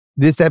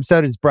This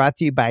episode is brought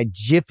to you by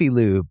Jiffy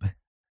Lube.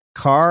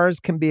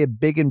 Cars can be a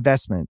big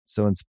investment,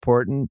 so it's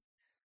important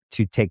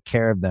to take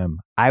care of them.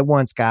 I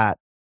once got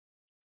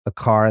a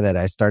car that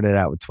I started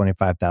out with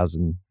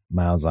 25,000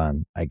 miles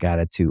on. I got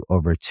it to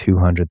over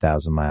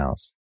 200,000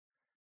 miles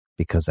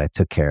because I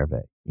took care of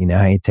it. You know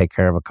how you take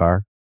care of a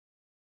car?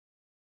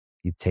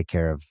 You take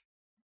care of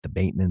the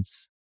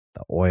maintenance,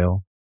 the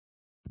oil,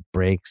 the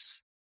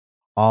brakes,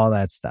 all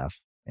that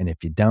stuff. And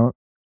if you don't,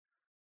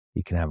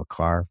 you can have a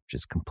car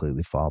just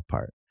completely fall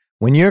apart.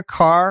 When your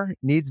car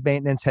needs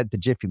maintenance, head to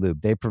Jiffy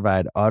Lube. They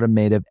provide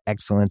automotive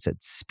excellence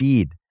at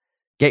speed.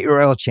 Get your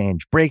oil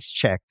change, brakes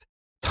checked,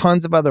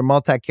 tons of other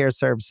multi-care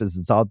services.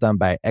 It's all done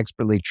by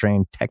expertly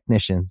trained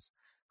technicians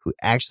who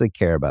actually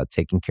care about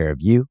taking care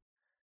of you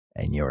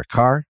and your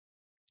car.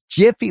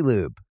 Jiffy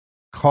Lube,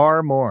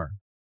 car more.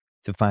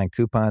 To find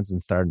coupons and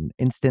start an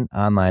instant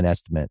online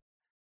estimate,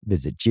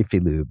 visit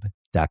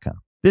jiffylube.com.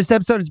 This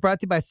episode is brought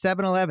to you by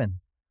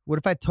 7-Eleven. What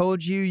if I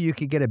told you you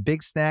could get a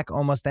big snack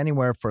almost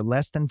anywhere for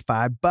less than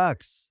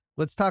 $5?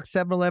 Let's talk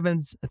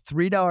 7-Eleven's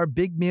 $3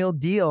 big meal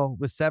deal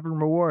with 7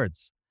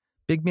 rewards.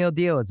 Big meal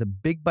deal is a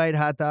big bite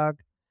hot dog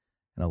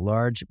and a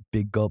large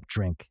big gulp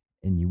drink,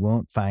 and you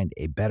won't find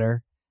a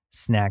better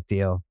snack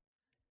deal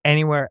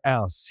anywhere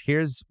else.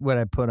 Here's what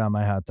I put on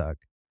my hot dog.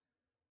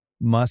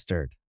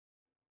 Mustard.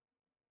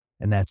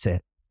 And that's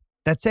it.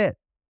 That's it.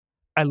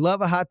 I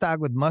love a hot dog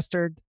with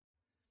mustard.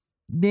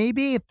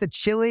 Maybe if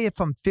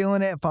I'm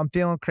feeling it, if I'm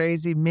feeling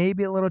crazy,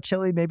 maybe a little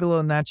chili, maybe a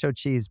little nacho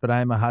cheese, but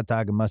I'm a hot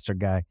dog and mustard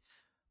guy.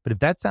 But if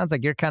that sounds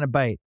like your kind of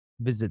bite,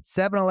 visit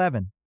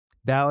 7-Eleven.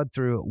 Valid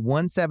through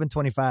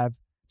 1/7/25.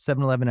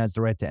 7-Eleven has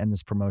the right to end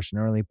this promotion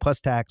early, plus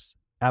tax,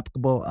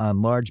 applicable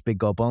on large big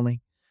gulp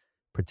only.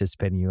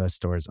 Participating U.S.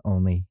 stores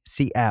only.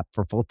 See app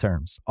for full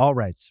terms. All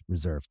rights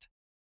reserved.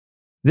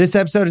 This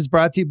episode is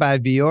brought to you by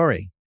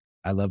Vuori.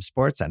 I love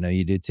sports. I know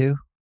you do too.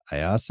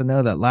 I also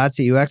know that lots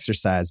of you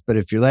exercise, but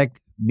if you're like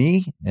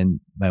me and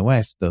my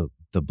wife, the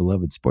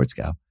beloved sports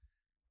gal,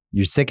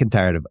 you're sick and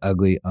tired of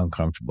ugly,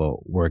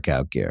 uncomfortable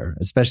workout gear.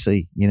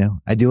 Especially,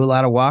 I do a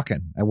lot of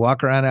walking. I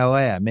walk around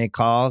LA. I make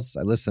calls.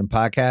 I listen to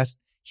podcasts.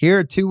 Here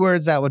are 2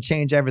 words that will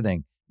change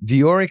everything.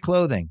 Vuori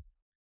Clothing,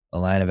 a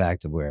line of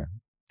activewear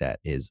that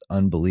is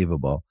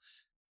unbelievable.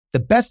 The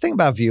best thing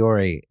about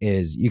Vuori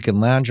is you can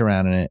lounge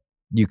around in it.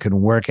 You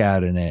can work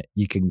out in it.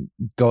 You can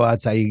go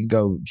outside. You can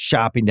go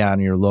shopping down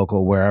in your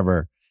local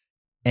wherever.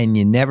 And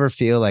you never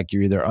feel like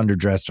you're either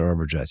underdressed or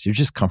overdressed. You're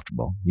just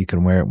comfortable. You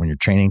can wear it when you're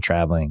training,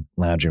 traveling,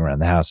 lounging around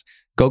the house.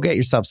 Go get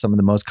yourself some of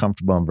the most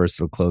comfortable and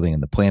versatile clothing on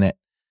the planet.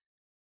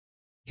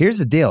 Here's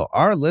the deal.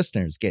 Our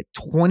listeners get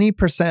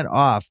 20%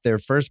 off their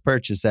first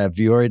purchase at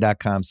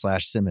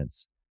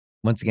vuori.com/Simmons.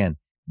 Once again,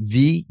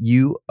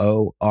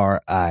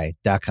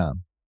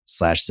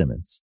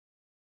 VUORI.com/Simmons.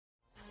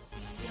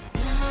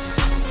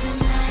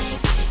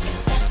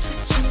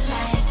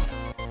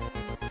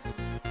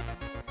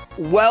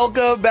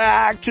 Welcome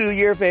back to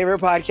your favorite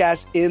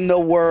podcast in the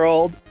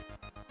world,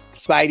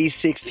 Speidi's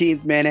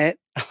 16th Minute.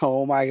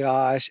 Oh my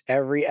gosh,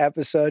 every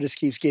episode just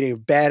keeps getting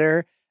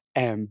better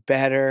and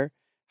better.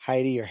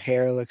 Heidi, your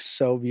hair looks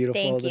so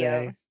beautiful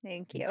today.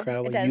 Thank you.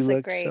 Incredible. It does You look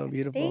look great. so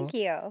beautiful. Thank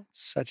you.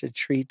 Such a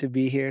treat to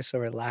be here. So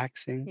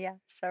relaxing. Yeah,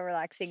 so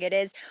relaxing it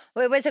is.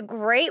 Well, it was a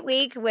great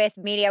week with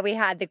media. We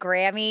had the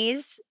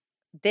Grammys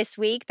this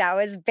week. That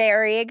was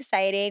very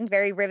exciting,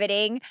 very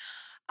riveting.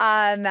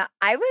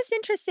 I was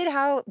interested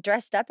how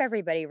dressed up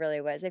everybody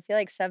really was. I feel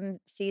like some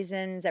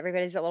seasons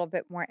everybody's a little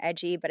bit more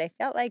edgy, but I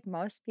felt like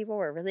most people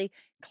were really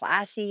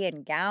classy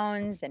in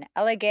gowns and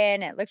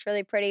elegant. It looked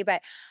really pretty,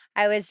 but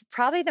I was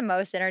probably the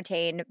most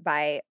entertained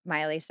by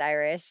Miley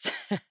Cyrus.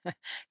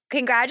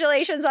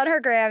 Congratulations on her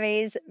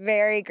Grammys.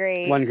 Very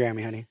great. 1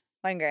 Grammy, honey.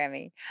 1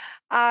 Grammy.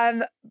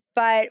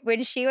 But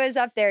when she was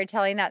up there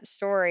telling that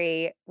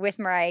story with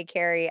Mariah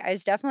Carey, I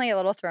was definitely a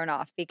little thrown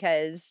off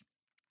because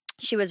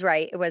she was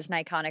right. It was an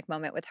iconic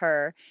moment with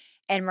her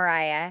and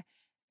Mariah.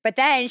 But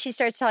then she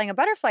starts telling a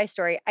butterfly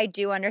story. I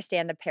do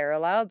understand the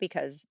parallel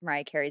because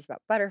Mariah Carey's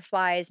about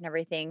butterflies and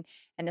everything.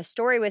 And the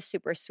story was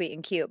super sweet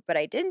and cute. But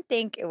I didn't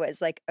think it was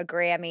like a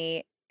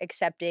Grammy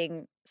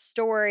accepting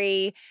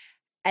story.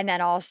 And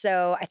then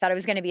also I thought it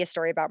was going to be a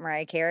story about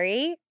Mariah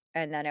Carey.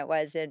 And then it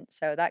wasn't.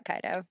 So that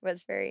kind of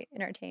was very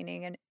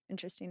entertaining and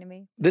interesting to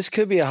me. This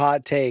could be a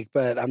hot take,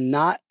 but I'm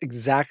not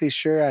exactly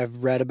sure. I've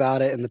read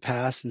about it in the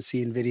past and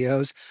seen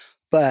videos.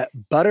 But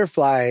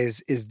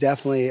butterflies is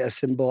definitely a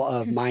symbol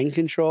of mind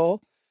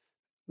control.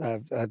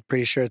 I'm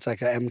pretty sure it's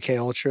like a MK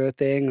Ultra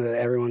thing that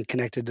everyone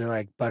connected to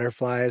like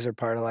butterflies are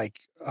part of like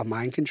a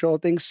mind control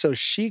thing. So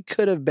she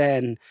could have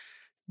been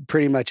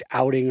pretty much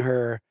outing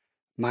her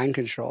mind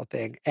control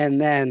thing.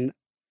 And then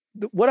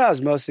what I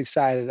was most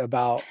excited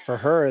about for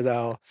her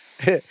though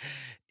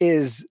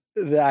is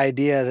the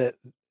idea that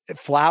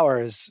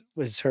flowers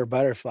was her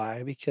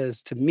butterfly,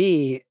 because to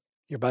me,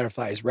 your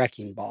butterfly is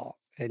wrecking ball.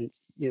 And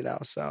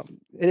so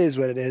it is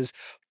what it is.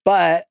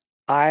 But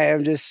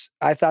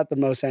I thought the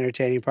most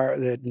entertaining part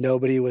that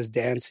nobody was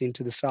dancing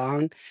to the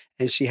song,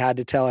 and she had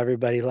to tell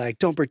everybody, like,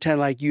 don't pretend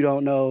like you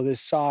don't know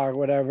this song or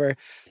whatever.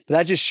 But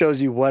that just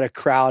shows you what a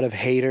crowd of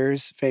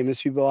haters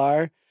famous people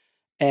are.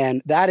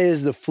 And that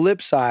is the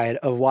flip side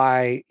of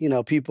why,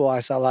 I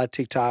saw a lot of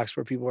TikToks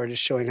where people are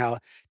just showing how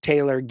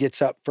Taylor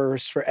gets up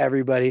first for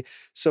everybody.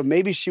 So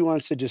maybe she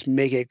wants to just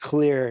make it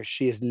clear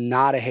she is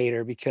not a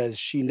hater because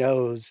she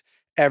knows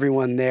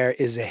everyone there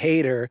is a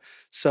hater.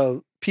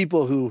 So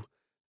people who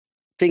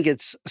think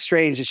it's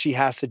strange that she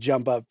has to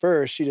jump up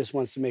first, she just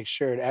wants to make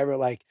sure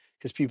that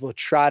because people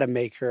try to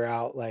make her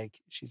out like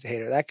she's a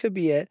hater. That could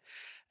be it.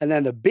 And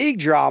then the big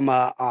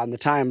drama on the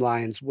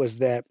timelines was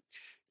that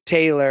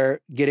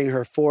Taylor getting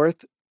her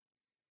fourth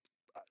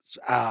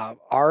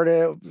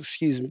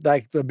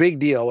the big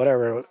deal,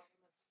 whatever,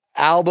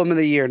 album of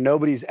the year.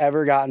 Nobody's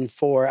ever gotten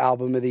 4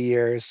 album of the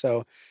year.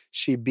 So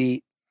she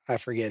beat, I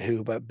forget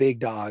who, but big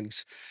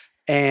dogs.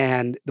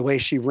 And the way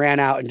she ran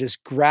out and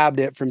just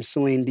grabbed it from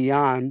Celine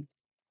Dion,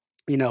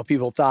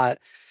 people thought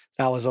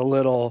that was a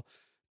little,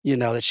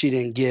 that she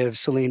didn't give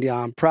Celine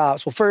Dion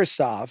props. Well,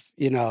 first off,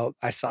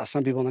 I saw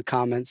some people in the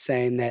comments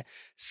saying that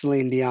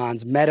Celine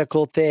Dion's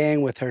medical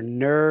thing with her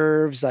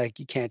nerves, like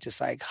you can't just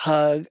like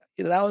hug.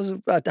 That was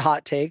a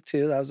hot take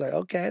too. I was like,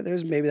 okay,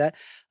 there's maybe that.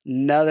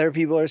 Other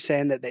people are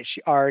saying that she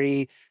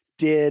already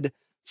did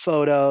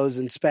photos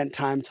and spent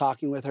time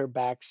talking with her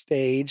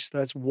backstage.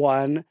 That's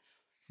one.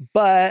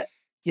 But,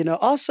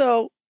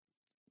 also,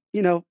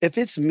 if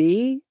it's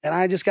me and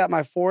I just got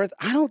my 4th,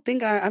 I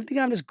think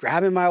I'm just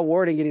grabbing my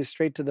award and getting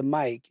straight to the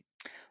mic.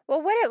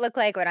 Well, what it looked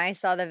like when I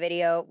saw the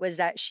video was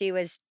that she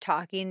was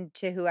talking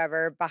to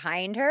whoever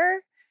behind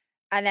her,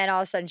 and then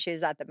all of a sudden she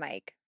was at the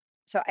mic.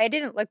 So it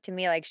didn't look to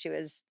me like she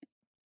was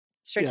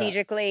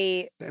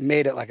strategically It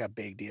made it like a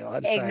big deal.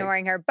 It's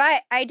ignoring her.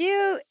 But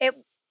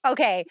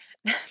okay.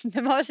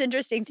 The most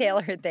interesting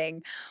Taylor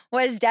thing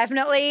was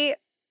definitely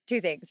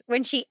 2 things.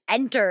 When she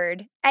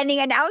entered and the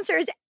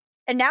announcers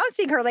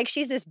announcing her like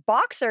she's this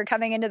boxer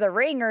coming into the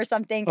ring or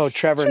something. Oh,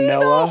 Trevor to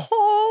Noah. The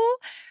whole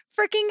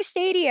freaking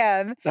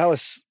stadium. That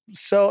was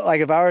so,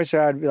 like, if I was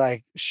her, I'd be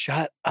like,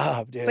 shut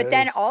up, dude. But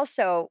then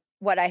also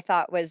what I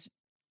thought was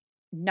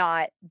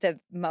not the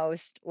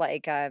most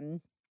like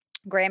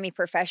Grammy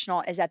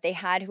professional is that they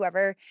had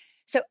whoever.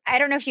 So I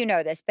don't know if you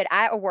know this, but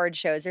at award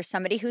shows, there's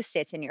somebody who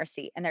sits in your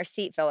seat and they're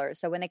seat fillers.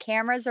 So when the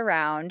camera's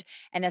around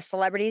and the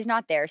celebrity's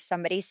not there,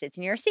 somebody sits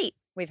in your seat.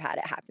 We've had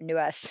it happen to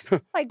us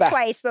like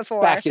twice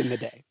before. Back in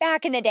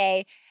the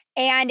day.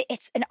 And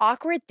it's an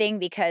awkward thing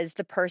because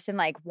the person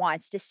like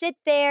wants to sit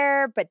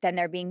there, but then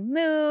they're being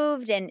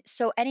moved. And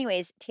so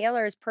anyways,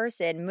 Taylor's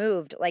person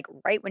moved like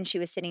right when she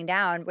was sitting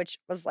down, which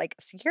was like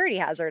a security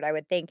hazard, I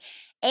would think.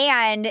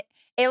 And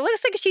it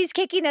looks like she's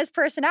kicking this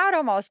person out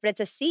almost, but it's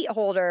a seat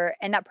holder.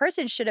 And that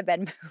person should have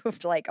been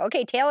moved like,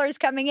 okay, Taylor's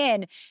coming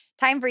in.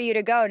 Time for you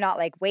to go, not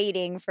like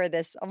waiting for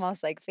this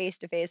almost like face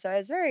to face. So I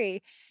was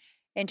very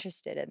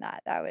interested in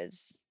that. That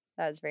was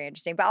very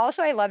interesting. But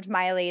also I loved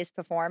Miley's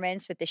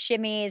performance with the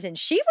shimmies, and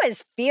she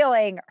was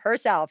feeling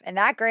herself in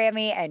that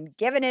Grammy and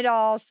giving it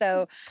all.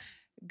 So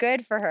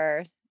good for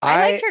her.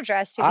 I liked her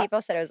dress too.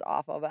 People said it was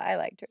awful, but I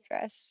liked her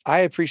dress. I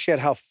appreciate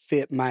how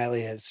fit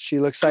Miley is. She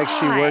looks like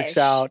she works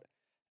out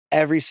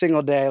every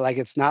single day. Like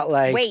it's not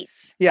like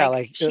weights. Yeah,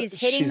 like she's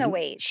hitting the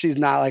weights. She's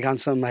not like on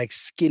some like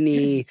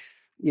skinny,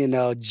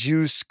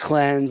 juice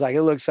cleanse. Like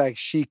it looks like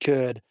she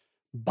could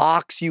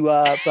box you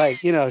up.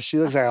 Like, she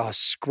looks like a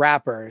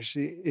scrapper.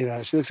 She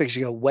looks like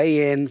she could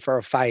weigh in for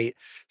a fight.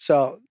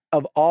 So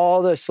of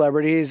all the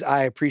celebrities,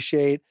 I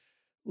appreciate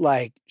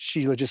like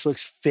she just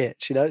looks fit.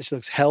 She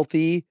looks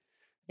healthy.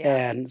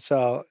 Yeah. And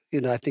so,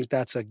 I think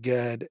that's a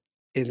good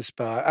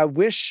inspo. I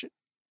wish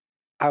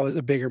I was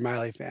a bigger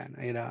Miley fan.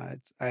 I know.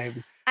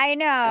 I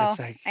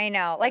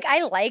know. Like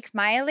I like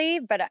Miley,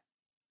 but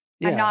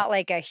I'm not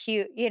like a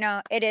huge,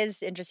 it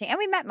is interesting. And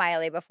we met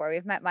Miley before.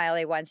 We've met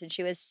Miley once and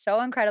she was so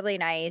incredibly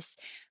nice.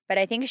 But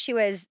I think she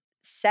was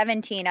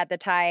 17 at the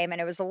time. And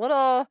it was a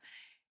little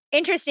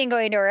interesting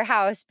going to her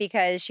house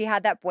because she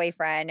had that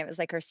boyfriend. It was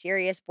like her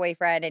serious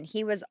boyfriend. And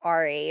he was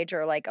our age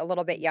or like a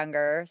little bit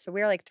younger. So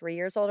we were like 3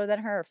 years older than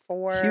her, or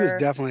 4. He was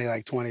definitely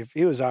like 20.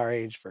 He was our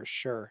age for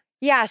sure.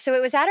 Yeah. So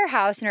it was at her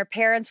house and her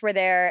parents were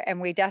there. And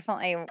we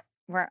definitely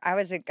I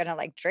wasn't gonna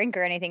like drink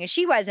or anything, and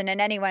she wasn't,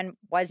 and anyone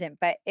wasn't.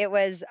 But it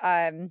was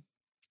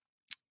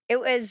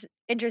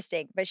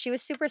interesting. But she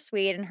was super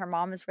sweet, and her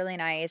mom was really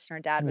nice, and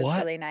her dad was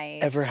really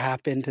nice. Ever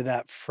happened to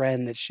that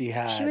friend that she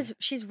had?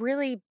 She's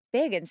really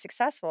big and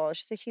successful.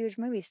 She's a huge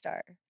movie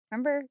star.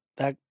 Remember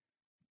that?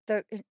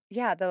 The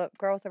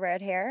girl with the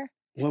red hair.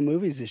 What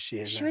movies is she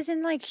in? She was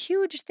in like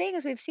huge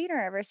things. We've seen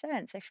her ever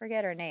since. I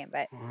forget her name,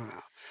 but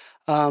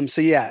wow.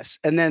 So yes,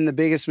 and then the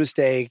biggest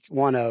mistake,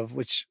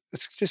 which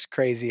it's just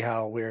crazy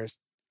how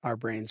our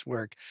brains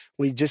work.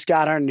 We just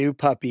got our new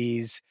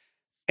puppies,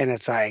 and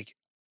it's like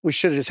we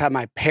should have just had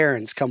my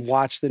parents come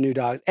watch the new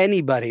dogs.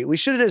 Anybody, we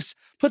should have just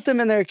put them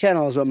in their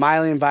kennels. But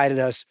Miley invited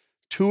us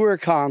to her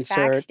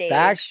concert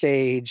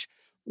backstage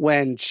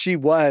when she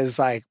was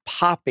like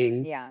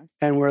popping. Yeah.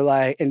 And we're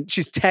like, and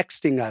she's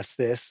texting us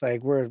this,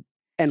 like we're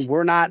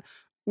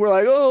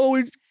like, oh,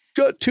 we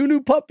got 2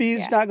 new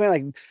puppies. Yeah. Not going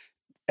like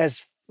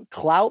as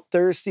clout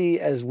thirsty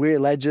as we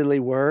allegedly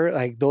were.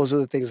 Like those are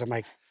the things I'm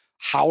like,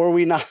 how are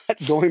we not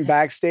going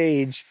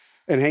backstage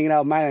and hanging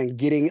out with Miley and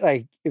getting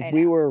like, if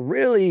we were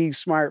really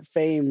smart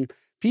fame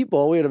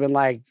people, we would have been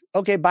like,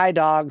 okay, bye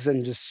dogs,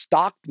 and just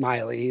stalked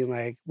Miley.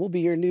 Like, we'll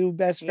be your new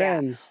best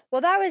friends.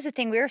 Well, that was the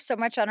thing. We were so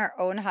much on our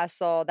own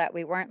hustle that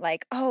we weren't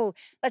like, oh,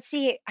 let's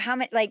see how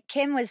many, like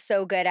Kim was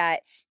so good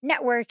at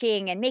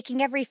networking and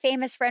making every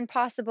famous friend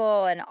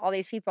possible and all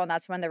these people. And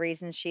that's one of the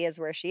reasons she is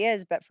where she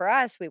is. But for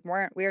us, we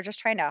were just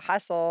trying to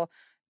hustle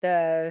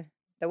the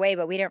way,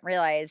 but we didn't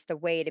realize the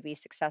way to be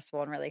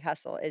successful and really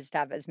hustle is to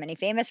have as many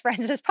famous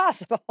friends as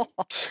possible.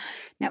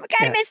 And we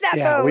kind of missed that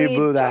boat. We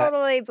blew that.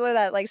 Totally blew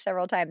that like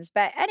several times.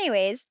 But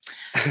anyways,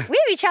 we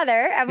have each other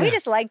and we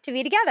just like to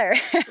be together.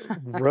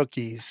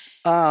 Rookies.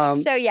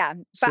 So yeah,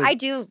 but I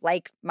do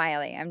like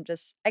Miley.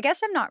 I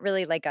guess I'm not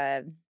really like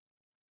a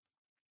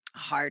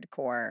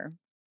hardcore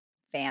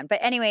fan. But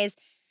anyways,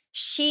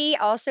 she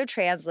also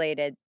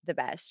translated the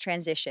best,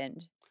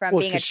 transitioned from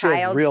being a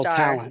child real star.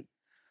 Talent.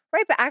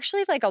 Right, but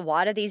actually, like a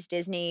lot of these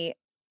Disney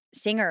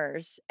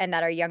singers and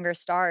that are younger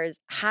stars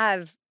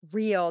have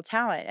real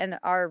talent and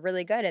are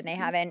really good, and they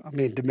haven't. I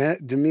mean,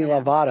 Demi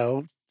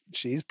Lovato,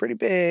 she's pretty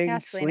big. Yeah,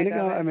 Selena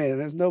Gomez. I mean,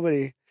 there's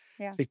nobody.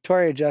 Yeah.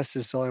 Victoria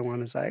Justice, the only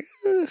one is like,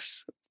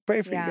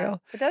 pray for you,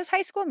 girl. But those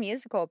High School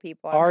Musical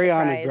people,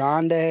 Ariana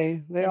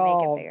Grande, they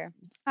all. Make it bigger.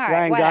 All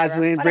right, Ryan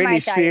Gosling,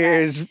 Britney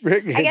Spears.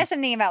 I guess I'm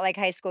thinking about like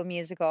High School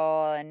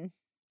Musical and.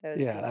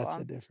 Yeah, that's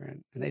a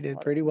different. And they did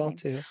pretty well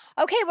too.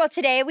 Okay, well,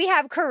 today we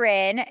have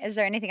Corrine. Is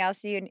there anything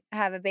else you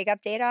have a big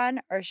update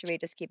on, or should we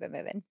just keep it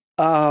moving?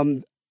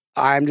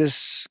 I'm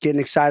just getting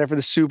excited for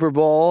the Super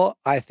Bowl.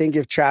 I think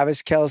if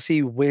Travis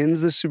Kelce wins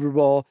the Super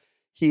Bowl,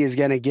 he is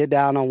going to get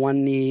down on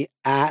one knee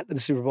at the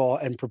Super Bowl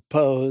and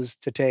propose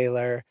to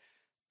Taylor,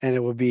 and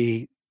it would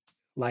be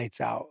lights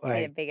out.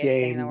 Like the biggest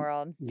thing in the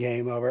world.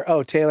 Game over.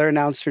 Oh, Taylor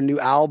announced her new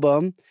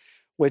album,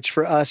 which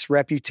for us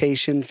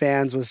Reputation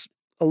fans was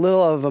a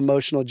little of an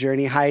emotional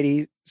journey.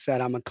 Heidi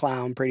said I'm a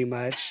clown pretty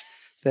much,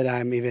 that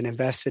I'm even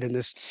invested in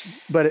this.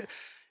 But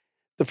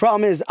the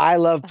problem is I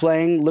love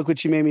playing Look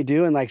What You Made Me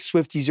Do. And like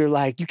Swifties are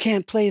like, you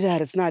can't play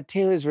that. It's not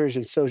Taylor's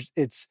version. So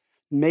it's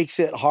makes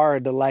it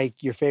hard to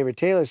like your favorite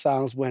Taylor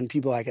songs when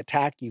people like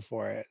attack you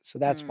for it. So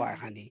that's why,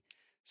 honey.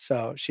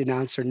 So she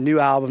announced her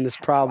new album. That's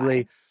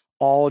probably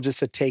all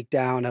just a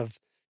takedown of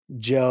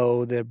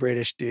Joe, the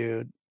British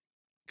dude.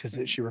 Because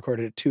she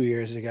recorded it 2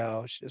 years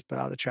ago. She just put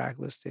out the track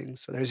listing.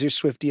 So there's your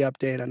Swiftie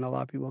update. I know a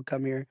lot of people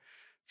come here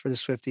for the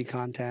Swiftie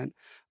content.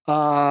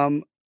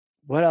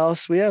 What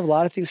else? We have a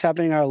lot of things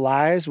happening in our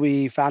lives.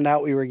 We found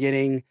out we were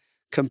getting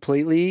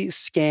completely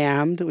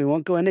scammed. We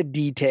won't go into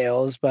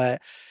details, but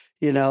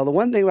you know, the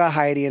one thing about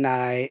Heidi and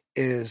I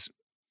is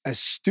as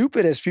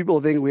stupid as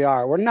people think we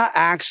are, we're not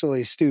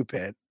actually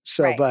stupid.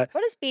 So, but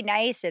we'll just be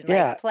nice and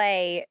like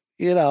play.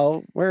 You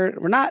know, we're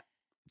not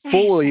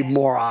fully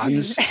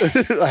morons.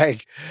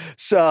 Like,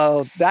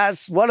 so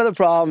that's one of the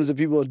problems that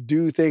people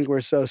do think we're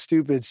so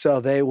stupid.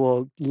 So they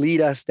will lead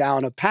us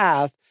down a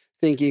path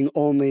thinking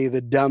only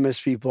the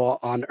dumbest people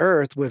on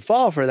earth would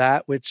fall for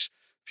that, which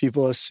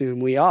people assume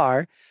we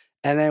are.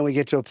 And then we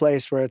get to a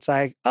place where it's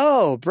like,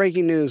 oh,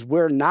 breaking news,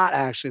 we're not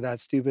actually that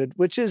stupid,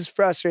 which is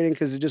frustrating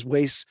because it just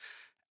wastes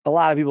a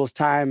lot of people's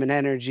time and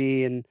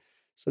energy. And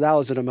so that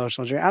was an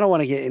emotional journey. I don't want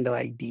to get into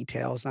like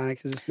details on it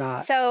because it's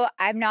not. So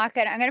I'm going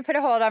to put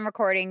a hold on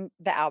recording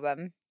the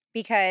album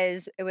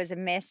because it was a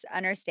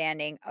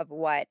misunderstanding of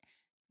what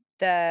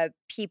the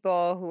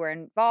people who were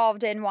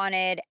involved in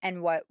wanted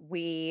and what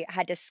we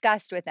had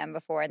discussed with them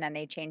before. And then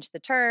they changed the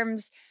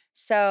terms.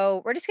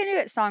 So we're just going to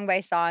do it song by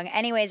song.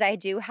 Anyways, I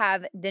do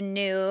have the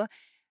new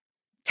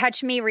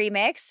Touch Me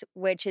remix,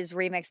 which is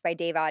remixed by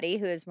Dave Audie,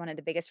 who is one of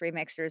the biggest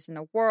remixers in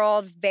the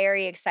world.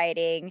 Very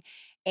exciting.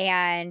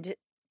 And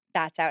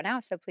that's out now,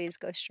 so please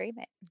go stream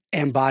it.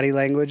 And Body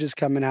Language is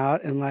coming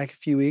out in like a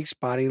few weeks.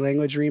 Body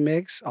Language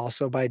remix,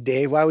 also by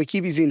Dave. Why we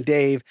keep using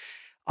Dave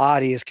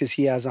Audie is because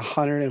he has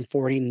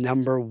 140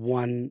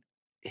 #1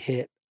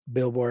 hit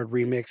Billboard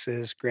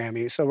remixes,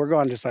 Grammy. So we're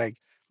going just like,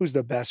 who's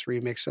the best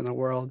remixer in the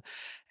world?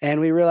 And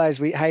we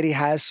realized Heidi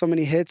has so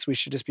many hits, we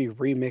should just be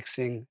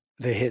remixing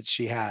the hits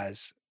she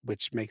has,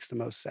 which makes the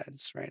most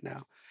sense right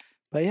now.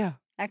 But yeah.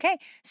 Okay,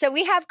 so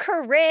we have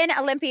Corrine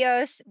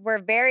Olympios. We're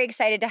very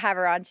excited to have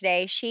her on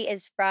today. She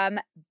is from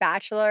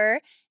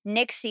Bachelor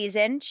next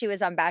season. She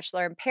was on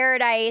Bachelor in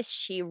Paradise.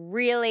 She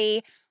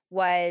really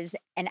was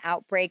an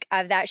outbreak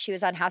of that. She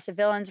was on House of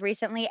Villains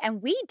recently,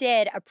 and we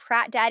did a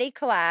Pratt Daddy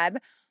collab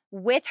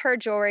with her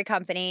jewelry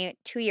company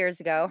 2 years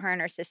ago. Her and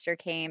her sister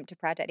came to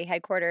Pratt Daddy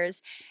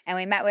headquarters, and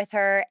we met with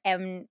her,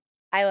 and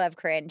I love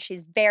Corrine.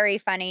 She's very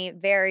funny,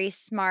 very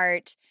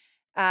smart.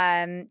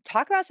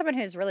 Talk about someone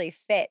who's really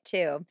fit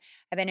too.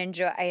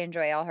 I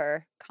enjoy all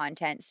her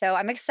content. So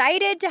I'm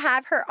excited to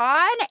have her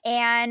on,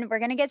 and we're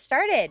going to get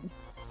started.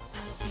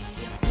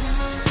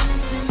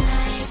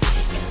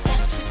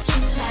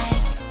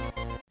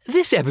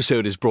 This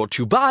episode is brought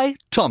to you by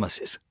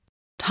Thomas's.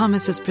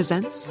 Thomas's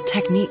presents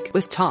Technique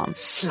with Tom.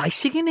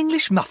 Slicing an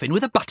English muffin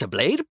with a butter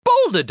blade?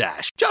 Boulder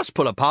Dash! Just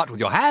pull apart with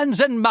your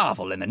hands and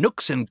marvel in the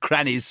nooks and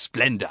crannies'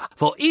 splendor,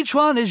 for each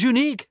one is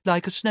unique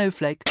like a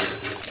snowflake.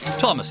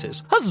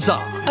 Thomas's,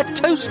 huzzah! A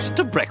toast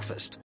to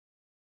breakfast.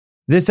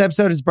 This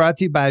episode is brought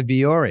to you by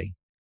Viore.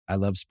 I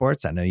love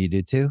sports. I know you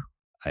do too.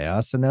 I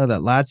also know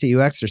that lots of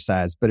you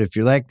exercise, but if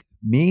you're like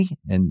me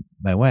and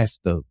my wife,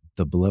 the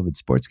beloved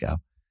sports gal,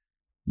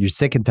 you're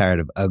sick and tired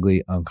of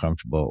ugly,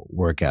 uncomfortable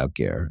workout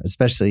gear.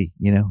 Especially,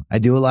 I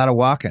do a lot of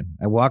walking.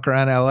 I walk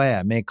around LA.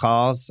 I make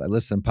calls. I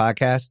listen to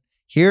podcasts.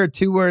 Here are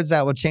 2 words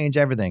that will change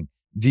everything.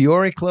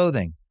 Viore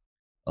Clothing,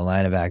 a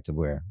line of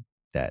activewear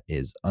that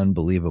is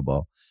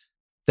unbelievable.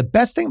 The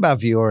best thing about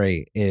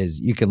Viore is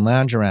you can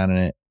lounge around in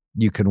it.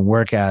 You can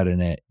work out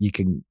in it. You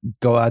can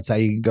go outside.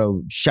 You can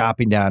go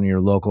shopping down in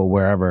your local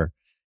wherever.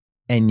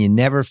 And you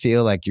never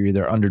feel like you're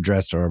either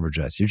underdressed or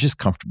overdressed. You're just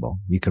comfortable.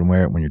 You can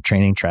wear it when you're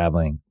training,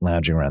 traveling,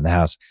 lounging around the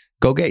house.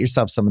 Go get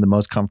yourself some of the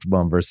most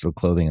comfortable and versatile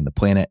clothing on the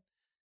planet.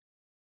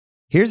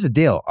 Here's the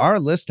deal. Our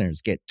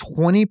listeners get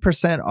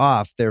 20%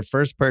 off their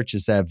first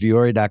purchase at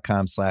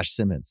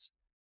Viore.com/Simmons.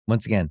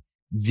 Once again,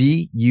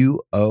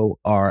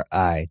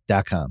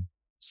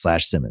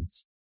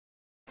 VUORI.com/Simmons.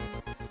 We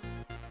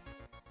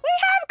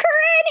have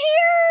Corrine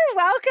here.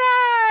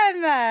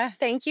 Welcome.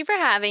 Thank you for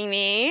having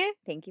me.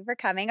 Thank you for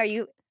coming. Are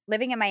you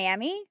living in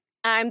Miami?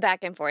 I'm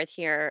back and forth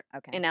here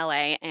Okay. in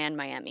LA and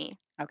Miami.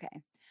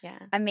 Okay. Yeah.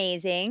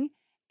 Amazing.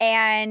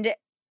 And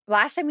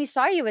last time we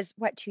saw you was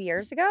 2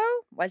 years ago?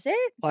 Was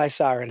it? Well, I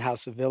saw her in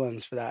House of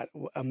Villains for that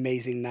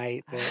amazing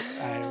night that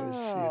I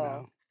was,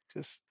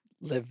 just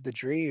lived the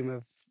dream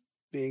of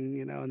being,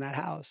 in that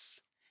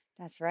house.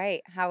 That's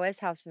right. How was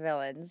House of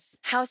Villains?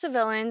 House of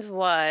Villains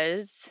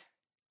was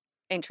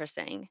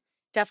interesting.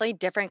 Definitely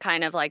different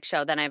kind of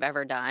show than I've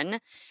ever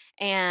done.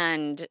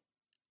 And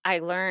I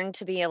learned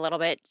to be a little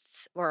bit,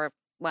 I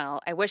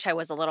wish I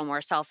was a little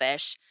more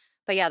selfish.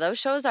 But yeah, those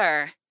shows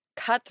are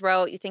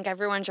cutthroat. You think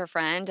everyone's your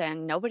friend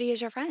and nobody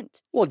is your friend.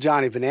 Well,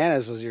 Johnny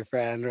Bananas was your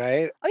friend,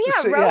 right? Oh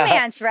yeah,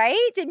 romance,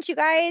 right? Didn't you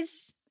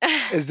guys?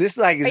 Is this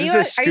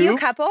a scoop? Are you a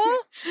couple?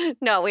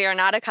 No, we are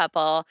not a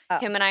couple. Oh.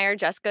 Him and I are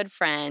just good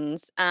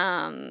friends.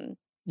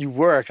 You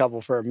were a couple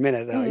for a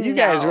minute, though. You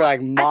No. guys were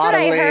modeling. That's what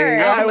I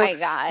heard. Oh my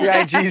God. Your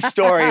IG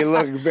story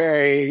looked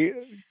very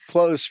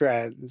close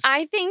friends.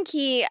 I think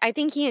he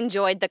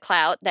enjoyed the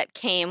clout that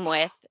came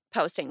with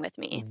posting with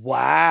me.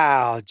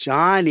 Wow,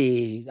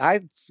 Johnny.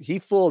 He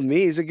fooled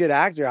me. He's a good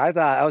actor. I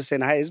was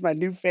saying, hey, this is my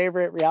new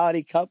favorite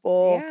reality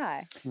couple.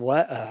 Yeah.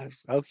 What?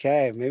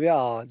 Okay, maybe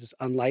I'll just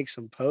unlike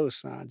some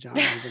posts on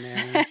Johnny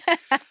Bananas.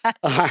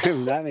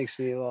 That makes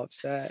me a little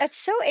upset. That's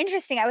so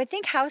interesting. I would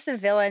think House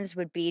of Villains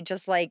would be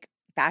just like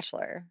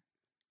Bachelor.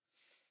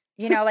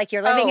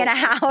 You're living in a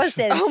house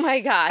and Oh my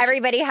gosh.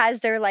 everybody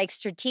has their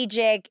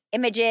strategic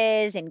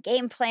images and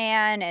game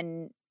plan.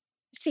 And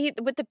See,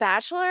 with The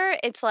Bachelor,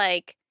 it's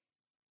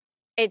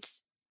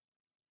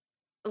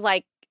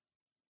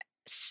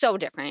so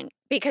different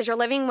because you're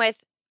living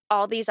with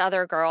all these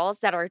other girls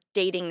that are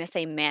dating the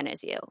same man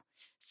as you.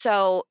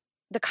 So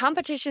the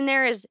competition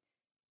there is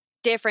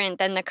different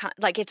than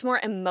it's more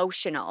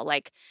emotional.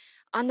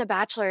 On The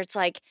Bachelor, it's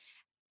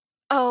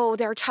oh,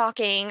 they're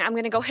talking. I'm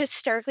going to go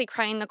hysterically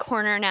cry in the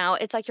corner now.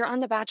 It's you're on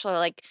The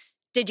Bachelor.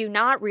 Did you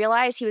not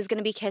realize he was going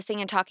to be kissing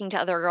and talking to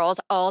other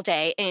girls all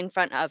day in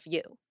front of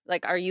you?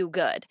 Are you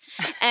good?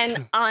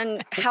 And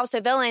on House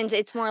of Villains,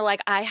 it's more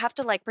I have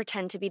to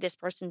pretend to be this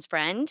person's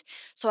friend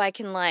so I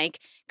can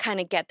kind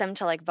of get them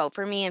to vote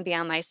for me and be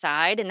on my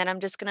side. And then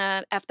I'm just going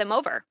to F them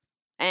over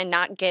and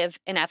not give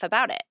an F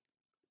about it.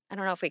 I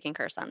don't know if we can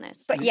curse on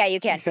this. but yeah, you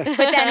can. But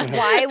then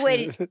why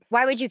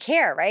would you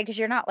care, right? Because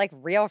you're not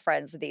real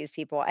friends with these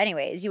people.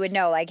 Anyways, you would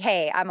know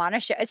hey, I'm on a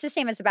show. It's the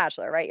same as The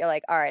Bachelor, right? You're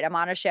all right, I'm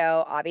on a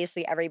show.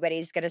 Obviously,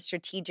 everybody's going to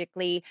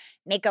strategically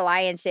make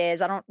alliances.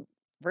 I don't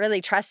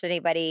really trust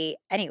anybody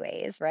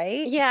anyways,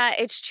 right? Yeah,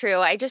 it's true.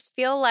 I just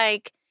feel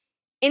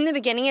in the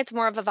beginning, it's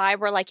more of a vibe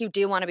where you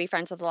do want to be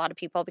friends with a lot of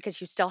people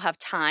because you still have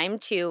time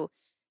to,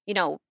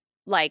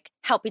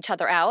 help each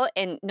other out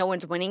and no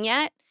one's winning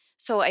yet.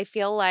 So I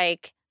feel I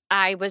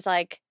was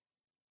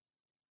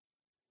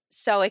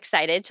so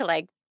excited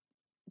to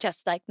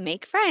just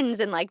make friends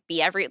and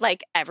be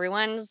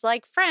everyone's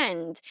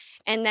friend.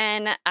 And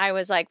then I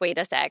was wait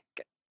a sec,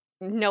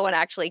 no one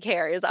actually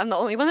cares. I'm the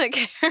only one that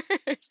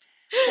cares.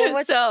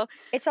 Well,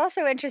 it's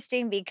also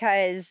interesting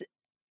because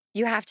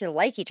you have to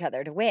like each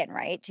other to win,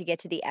 right? To get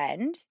to the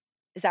end.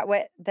 Is that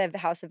what the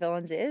House of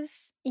Villains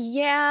is?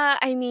 Yeah,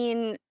 I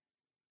mean,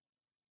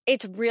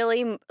 it's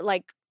really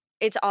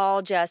it's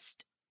all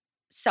just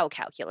so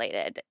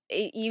calculated.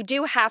 You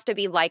do have to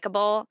be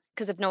likable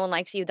because if no one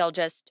likes you, they'll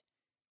just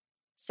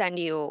send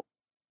you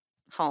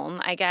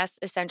home, I guess,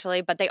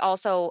 essentially. But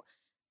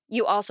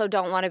you also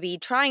don't want to be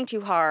trying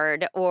too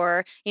hard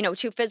or,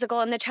 too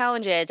physical in the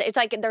challenges. It's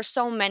there's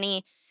so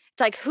many.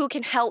 It's who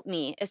can help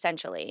me,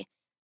 essentially.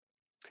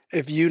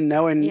 If what you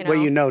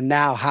know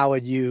now, how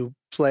would you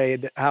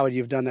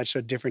have done that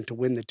show different to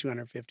win the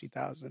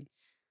 $250,000?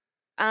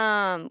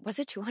 Was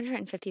it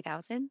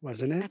 250,000?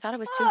 Wasn't it? I thought it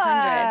was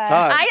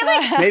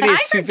 200. Maybe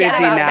it's 250 about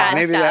now. that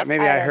Maybe stuff.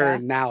 maybe I I don't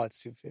heard know. now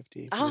it's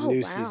 250 for the Oh,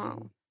 new wow.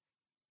 season.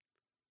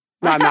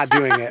 No, I'm not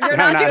doing it. You're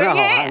I'm not doing no, it?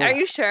 I'm Are not.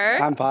 you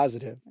sure? I'm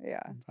positive.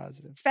 Yeah. I'm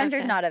positive.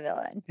 Spencer's Okay. not a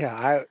villain.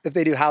 Yeah, if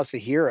they do House of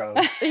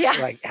Heroes, Yeah.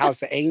 like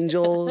House of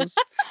Angels,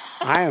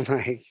 I am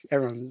like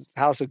everyone's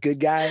House of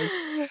Good Guys.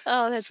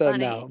 Oh, that's so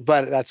funny. no,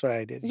 but that's what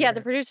I did. Yeah, here.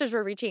 the producers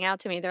were reaching out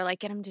to me. They're like,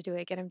 get him to do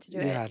it, get him to do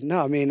Yeah, it.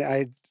 no, I mean,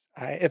 I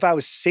if I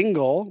was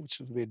single, which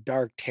would be a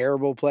dark,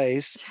 terrible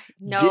place,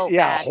 No,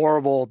 yeah, bad.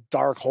 horrible,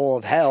 dark hole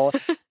of hell,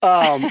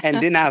 and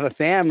didn't have a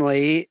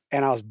family,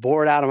 and I was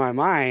bored out of my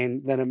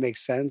mind, then it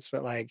makes sense.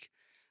 But like,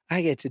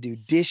 I get to do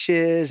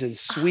dishes and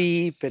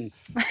sweep and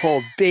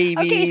hold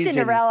babies. Okay, and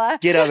Cinderella.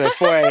 get up at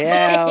 4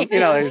 a.m. You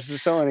know, there's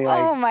just so many like.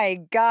 Oh my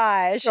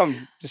gosh.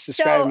 I'm just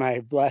describing So- my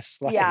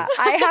blessed life. Yeah,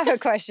 I have a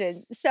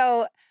question.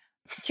 So,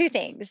 two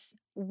things.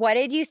 What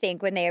did you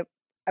think when they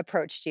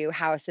approached you,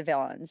 House of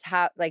Villains?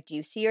 How, like, do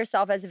you see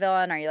yourself as a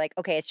villain? Are you like,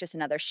 okay, it's just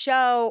another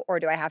show, or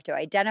do I have to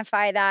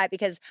identify that?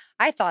 Because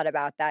I thought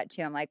about that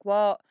too. I'm like,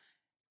 well,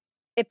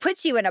 it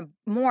puts you in a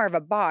more of a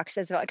box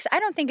as well. Because I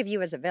don't think of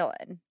you as a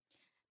villain.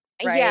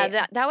 Yeah,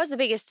 Right? that was the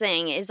biggest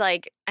thing is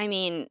like, I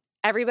mean,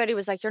 everybody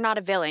was like, you're not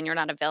a villain. You're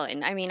not a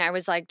villain. I mean, I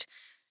was like,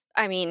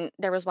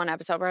 there was one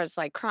episode where I was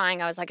like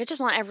crying. I was like, I just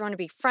want everyone to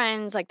be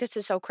friends. Like, this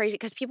is so crazy.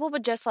 Because people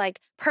would just like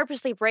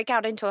purposely break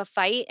out into a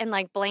fight and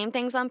like blame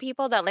things on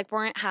people that like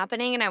weren't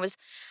happening. And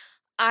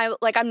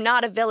I'm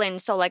not a villain.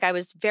 So like, I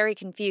was very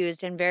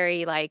confused and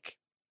very like,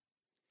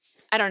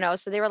 I don't know.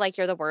 So they were like,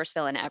 you're the worst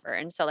villain ever.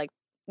 And so like,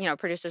 you know,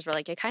 producers were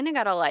like, you kind of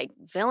got to like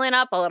villain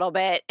up a little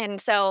bit.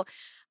 And so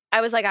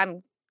I was like,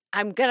 I'm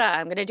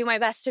gonna do my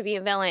best to be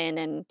a villain.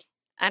 And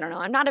I don't know,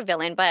 I'm not a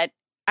villain, but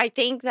I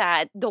think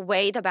that the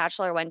way The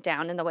Bachelor went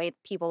down and the way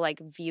people like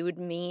viewed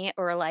me,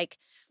 or like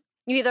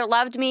you either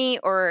loved me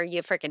or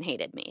you freaking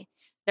hated me.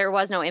 There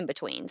was no in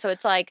between. So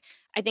it's like,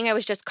 I think I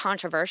was just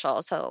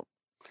controversial. So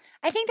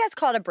I think that's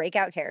called a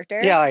breakout character.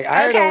 Yeah, like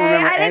I Okay, don't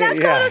remember. I think that's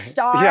called a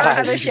star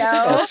of a show.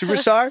 A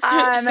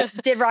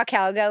superstar. Did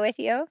Raquel go with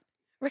you?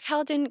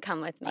 Raquel didn't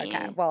come with me.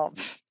 Okay, well,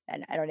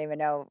 and I don't even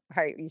know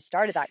how you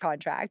started that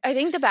contract. I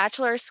think The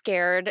Bachelor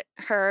scared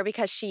her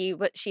because she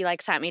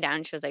like sat me down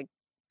and she was like,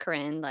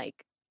 Corrine,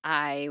 like,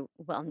 I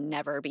will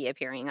never be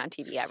appearing on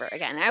TV ever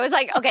again. And I was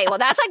like, okay, well,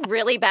 that's like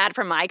really bad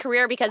for my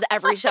career because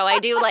every show I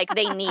do, like,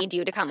 they need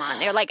you to come on.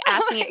 They're like,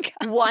 ask me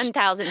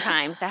 1,000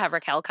 times to have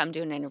Raquel come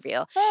do an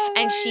interview. Oh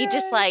And my she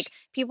just gosh. like,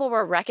 people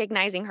were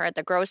recognizing her at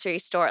the grocery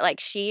store. Like,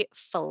 she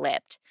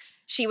flipped.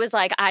 She was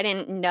like, I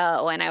didn't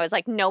know. And I was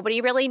like,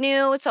 nobody really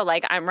knew. So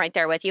like, I'm right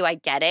there with you. I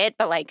get it.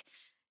 But like,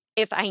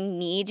 if I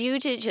need you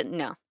to just,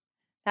 no.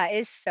 That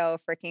is so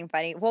freaking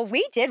funny. Well,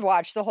 we did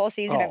watch the whole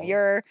season of Oh.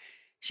 your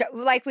show.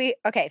 Like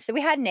so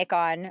we had Nick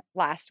on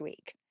last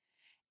week,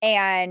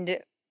 and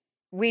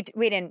we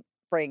didn't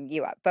bring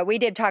you up, but we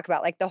did talk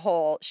about like the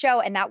whole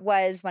show, and that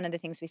was one of the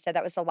things we said.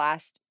 That was the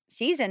last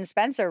season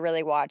Spencer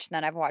really watched, and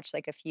then I've watched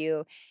like a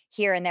few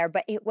here and there,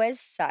 but it was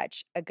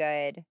such a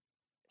good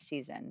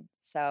season.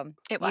 So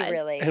It was.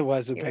 It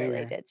was a you banger.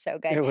 really did so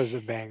good. It was a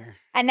banger.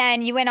 And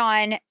then you went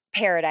on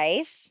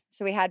Paradise.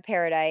 So we had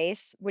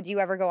Paradise. Would you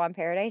ever go on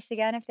Paradise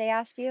again if they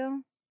asked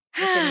you?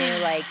 With the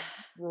new like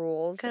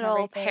rules. Good and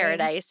old everything?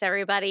 Paradise,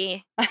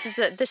 everybody. This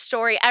is the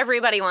story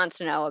everybody wants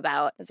to know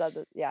about. Is that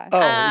yeah.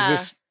 Oh,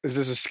 is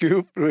this a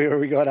scoop? Are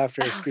we going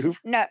after a scoop?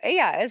 No,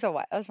 yeah, it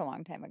was a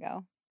long time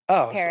ago.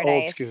 Oh, it's old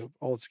Paradise. scoop.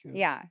 Old scoop.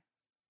 Yeah.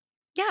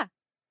 Yeah.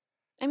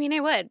 I mean,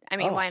 I would. I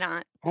mean, Oh. why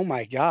not? Oh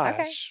my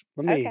gosh.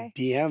 Let me Okay.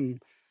 DM.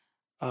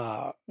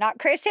 Not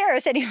Chris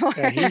Harris anymore.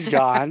 Yeah, he's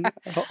gone.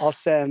 I'll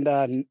send.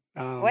 Who's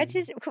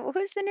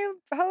the new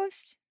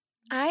host?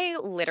 I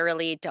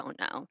literally don't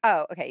know.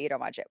 Oh, okay. You don't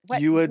watch it.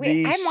 You would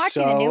be I'm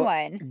watching the new so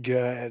one.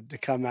 good to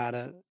come out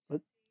of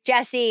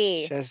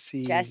Jesse.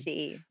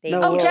 Jesse. They- No,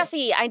 Oh, well-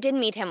 Jesse, I did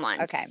meet him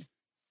once. Okay.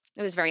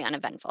 It was very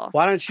uneventful.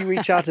 Why don't you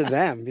reach out to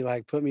them? Be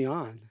like, put me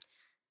on.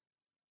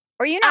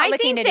 Or you're not I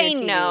looking think to they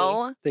do TV.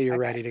 know. That you're Okay.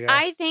 ready to go.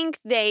 I think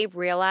they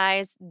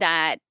realize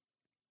that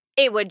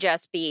it would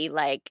just be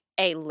like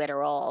a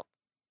literal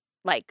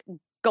like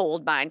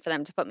gold mine for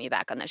them to put me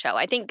back on the show.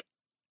 I think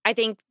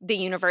the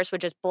universe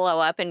would just blow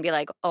up and be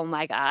like, oh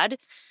my God.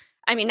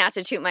 I mean, not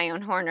to toot my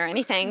own horn or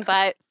anything,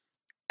 but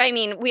I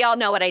mean, we all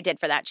know what I did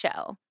for that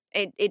show.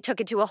 It took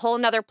it to a whole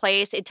nother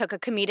place. It took a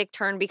comedic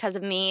turn because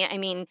of me. I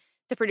mean,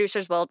 the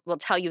producers will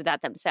tell you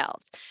that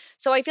themselves.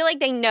 So I feel like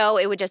they know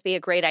it would just be a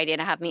great idea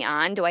to have me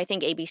on. Do I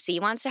think ABC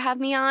wants to have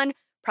me on?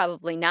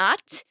 Probably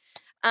not.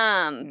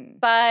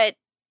 But,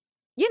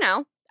 you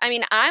know, I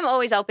mean, I'm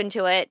always open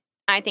to it.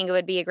 I think it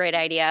would be a great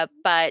idea,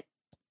 but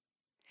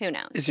who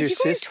knows? Is Did your you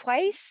go on sister?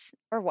 twice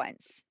or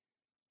once?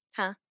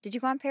 Huh? Did you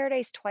go on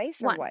Paradise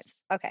twice or once?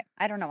 Once. Okay.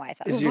 I don't know why I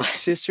thought Is it your was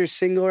sister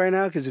single right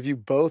now? Because if you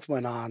both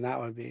went on, that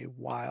would be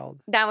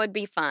wild. That would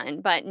be fun.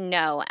 But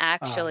no,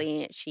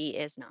 actually, she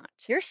is not.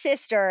 Your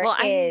sister Well,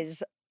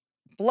 is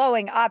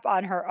blowing up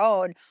on her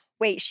own.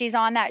 Wait, she's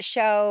on that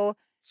show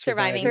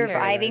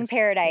Surviving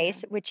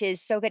Paradise, which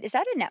is so good. Is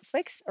that a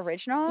Netflix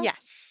original?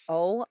 Yes.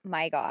 Oh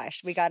my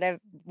gosh. We got to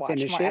watch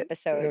Finish more it?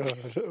 episodes.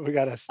 We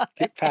got to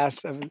get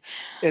past them.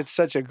 It's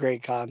such a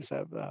great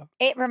concept, though.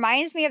 It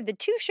reminds me of the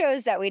 2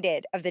 shows that we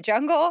did of The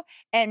Jungle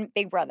and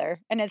Big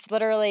Brother. And it's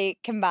literally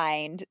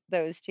combined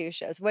those 2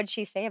 shows. What'd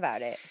she say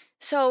about it?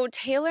 So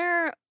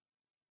Taylor's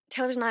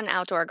not an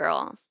outdoor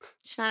girl.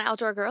 She's not an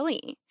outdoor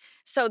girly.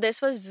 So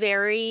this was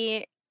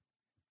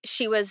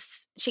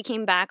she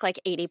came back like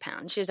 80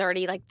 pounds. She was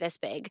already like this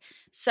big.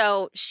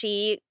 So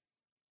she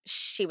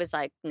was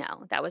like,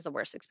 no, that was the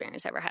worst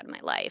experience I ever had in my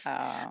life.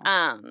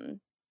 Oh.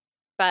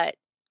 But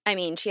I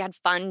mean, she had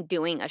fun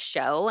doing a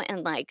show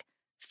and like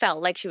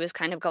felt like she was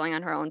kind of going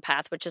on her own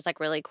path, which is like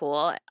really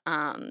cool.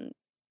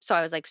 So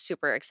I was like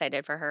super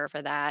excited for her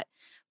for that.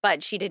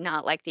 But she did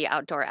not like the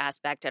outdoor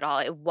aspect at all.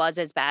 It was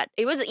as bad.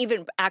 It was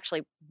even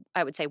actually,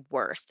 I would say,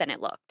 worse than it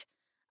looked.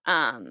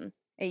 The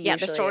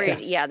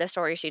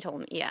story she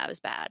told me, it was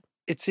bad.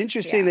 It's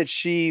interesting that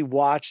she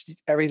watched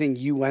everything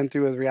you went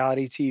through with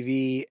reality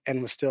TV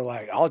and was still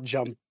like, I'll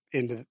jump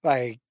into,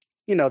 like,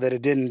 that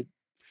it didn't.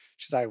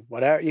 She's like,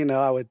 whatever,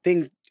 I would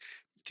think,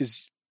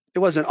 because it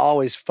wasn't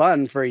always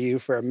fun for you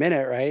for a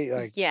minute, right?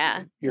 Like,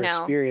 your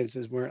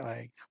experiences weren't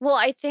like. Well,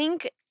 I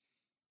think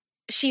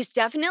she's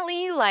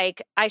definitely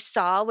like, I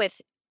saw with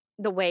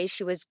the way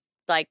she was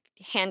like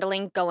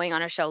handling going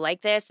on a show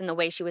like this and the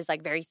way she was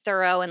like very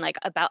thorough and like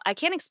I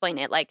can't explain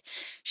it. Like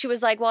she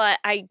was like, well,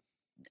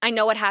 I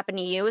know what happened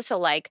to you. So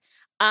like,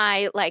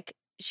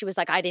 she was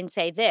like, I didn't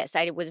say this.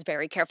 I was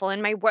very careful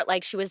in my word.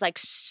 Like she was like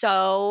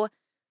so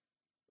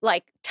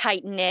like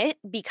tight knit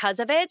because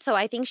of it. So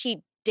I think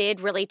she did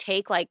really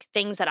take like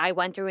things that I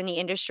went through in the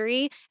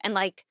industry and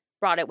like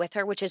brought it with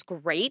her, which is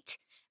great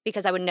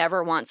because I would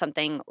never want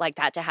something like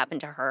that to happen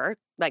to her.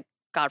 Like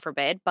God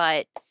forbid.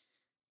 But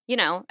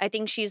I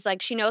think she's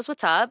like, she knows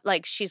what's up.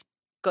 Like she's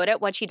good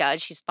at what she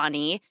does. She's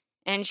funny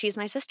and she's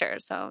my sister.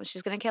 So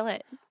she's going to kill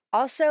it.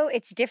 Also,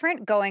 it's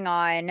different going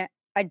on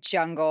a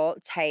jungle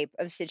type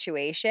of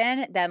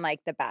situation than like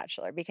The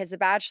Bachelor, because The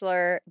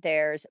Bachelor,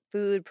 there's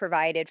food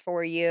provided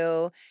for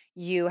you.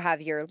 You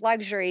have your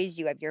luxuries,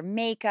 you have your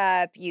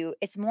makeup,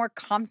 it's more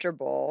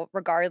comfortable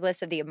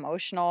regardless of the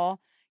emotional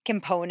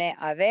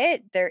component of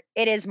it.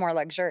 It is more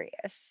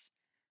luxurious.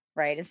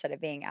 Right, instead of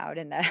being out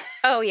in the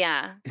Oh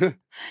yeah. So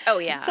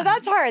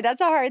that's hard. That's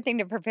a hard thing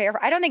to prepare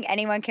for. I don't think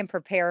anyone can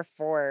prepare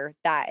for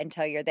that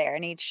until you're there.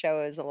 And each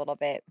show is a little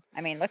bit.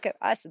 I mean, look at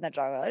us in the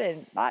jungle. It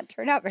did not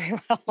turn out very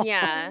well.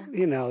 Yeah.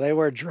 They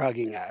were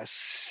drugging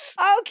us.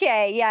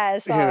 Okay.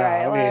 Yes. All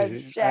right.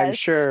 Let's just I'm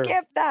sure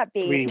skip that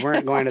beat. We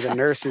weren't going to the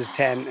nurse's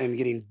tent and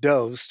getting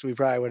dosed. We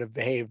probably would have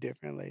behaved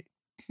differently.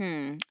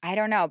 I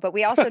don't know, but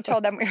we also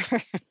told them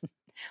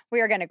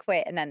we were going to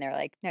quit. And then they're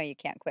like, no, you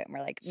can't quit. And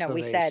we're like, no, so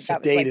we said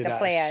that was like the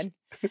plan.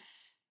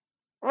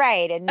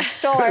 Right. And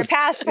stole our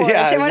passports.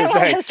 Yeah, and wouldn't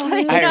let us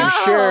leave. I'm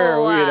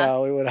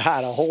sure, we would have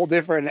had a whole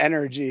different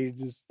energy.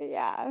 Just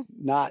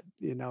not,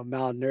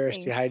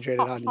 malnourished, dehydrated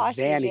on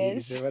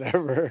Xannies or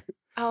whatever.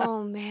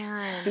 Oh,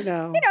 man.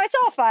 It's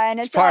all fun.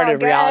 It's part all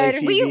of good. reality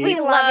TV. We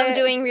love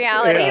doing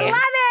reality. We love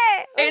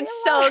it.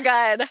 It's so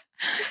good.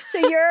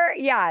 So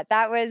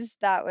that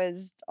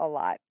was a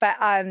lot. But,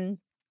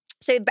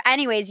 so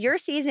anyways, your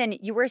season,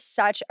 you were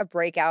such a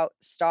breakout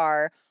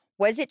star.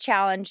 Was it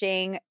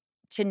challenging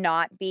to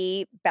not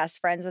be best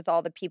friends with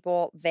all the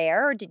people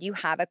there? Or did you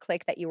have a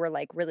clique that you were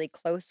like really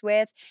close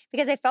with?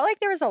 Because I felt like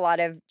there was a lot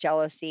of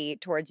jealousy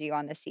towards you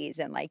on the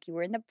season. Like you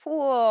were in the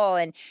pool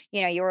and,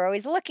 you were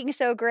always looking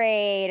so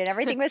great and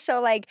everything was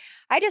so like,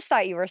 I just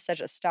thought you were such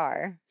a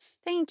star.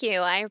 Thank you.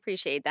 I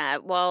appreciate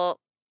that.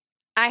 Well,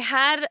 I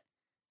had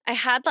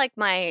like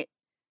my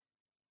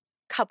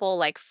couple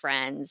like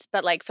friends,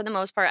 but like for the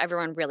most part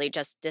everyone really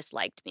just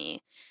disliked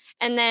me.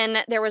 And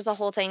then there was the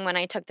whole thing when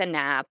I took the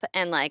nap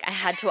and like I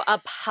had to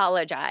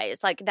apologize.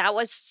 Like that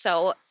was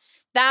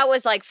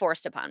like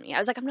forced upon me. I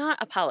was like, I'm not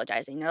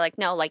apologizing. They're like,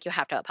 no, like you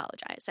have to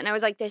apologize. And I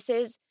was like, this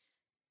is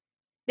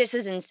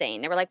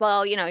insane. They were like,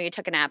 well, you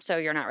took a nap so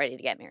you're not ready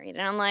to get married.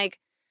 And I'm like,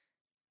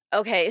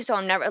 okay, so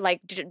I'm never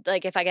like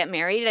if I get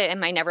married,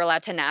 am I never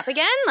allowed to nap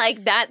again?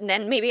 Like that,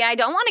 then maybe I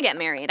don't want to get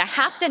married. I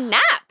have to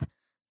nap.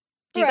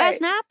 Do you guys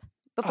nap?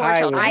 Before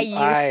children. I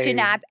used to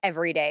nap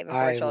every day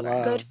before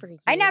children. Good for you.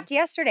 I napped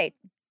yesterday.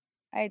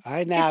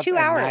 I napped 2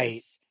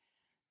 hours.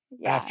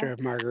 Night after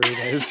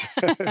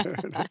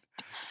margaritas.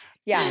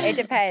 Yeah, it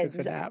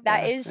depends.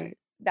 Night.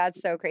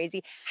 That's so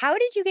crazy. How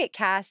did you get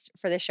cast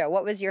for the show?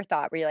 What was your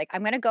thought? Were you like,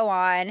 I'm going to go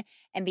on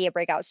and be a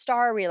breakout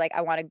star? Were you like,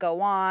 I want to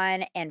go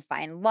on and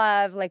find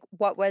love? Like,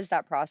 what was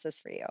that process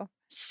for you?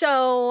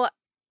 So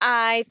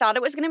I thought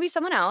it was going to be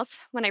someone else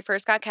when I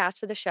first got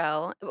cast for the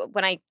show.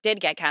 When I did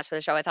get cast for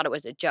the show, I thought it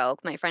was a joke.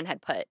 My friend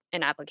had put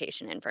an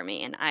application in for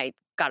me and I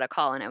got a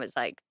call and I was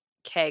like,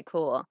 okay,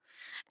 cool.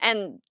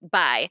 And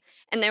bye.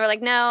 And they were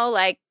like, no,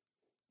 like,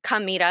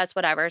 come meet us,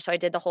 whatever. So I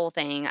did the whole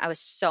thing. I was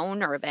so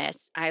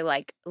nervous. I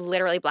like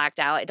literally blacked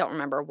out. I don't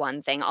remember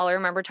one thing. All I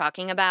remember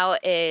talking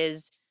about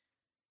is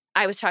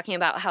I was talking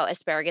about how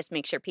asparagus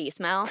makes your pee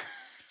smell.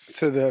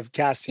 to the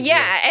casting.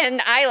 Yeah,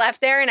 and I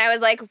left there and I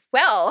was like,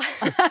 well,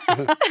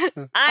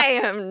 I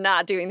am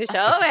not doing the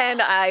show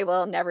and I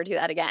will never do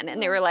that again.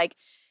 And they were like,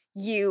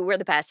 you were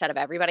the best out of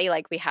everybody.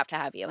 Like, we have to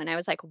have you. And I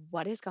was like,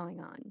 what is going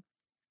on?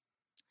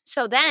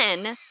 So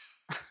then,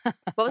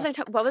 what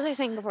was I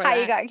saying before How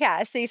that? you got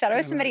cast. So you thought it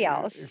was somebody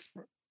else.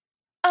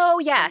 Oh,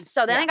 yes.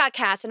 So then I got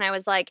cast and I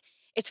was like,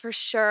 it's for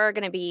sure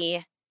going to be,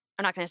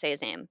 I'm not going to say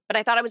his name, but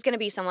I thought it was going to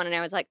be someone and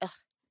I was like, ugh,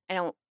 I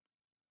don't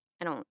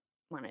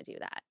want to do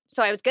that.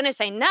 So I was going to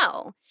say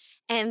no.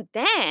 And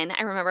then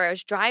I remember I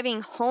was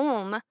driving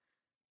home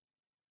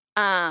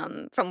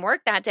from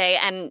work that day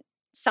and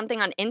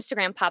something on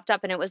Instagram popped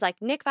up and it was like,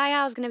 Nick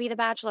Viall is going to be the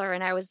Bachelor.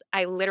 And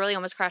I literally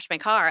almost crashed my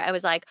car. I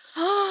was like,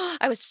 oh,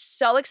 I was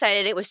so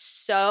excited. It was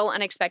so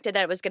unexpected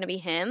that it was going to be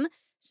him.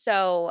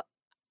 So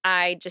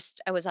I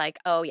was like,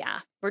 oh yeah,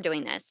 we're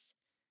doing this.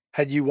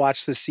 Had you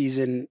watched the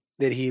season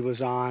that he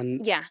was on?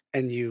 Yeah.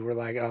 And you were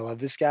like, I love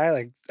this guy.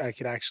 Like, I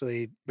could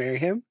actually marry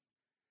him?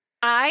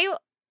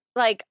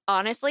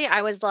 Honestly,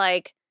 I was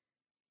like,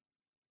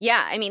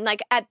 yeah. I mean,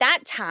 like, at that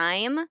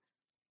time,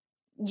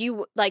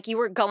 you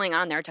were going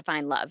on there to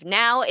find love.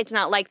 Now it's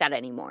not like that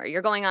anymore.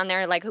 You're going on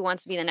there like, who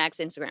wants to be the next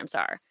Instagram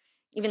star?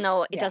 Even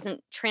though it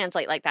doesn't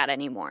translate like that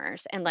anymore.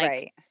 And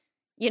like,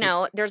 you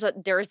know,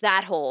 there's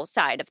that whole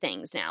side of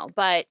things now.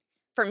 But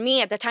for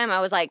me at the time,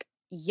 I was like,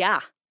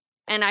 yeah.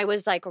 And I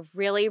was like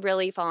really,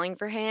 really falling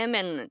for him.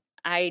 And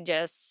I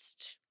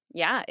just,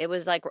 yeah, it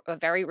was like a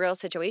very real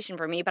situation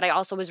for me. But I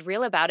also was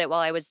real about it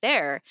while I was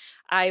there.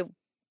 I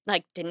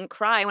like didn't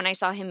cry when I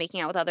saw him making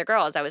out with other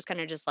girls. I was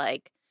kind of just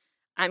like,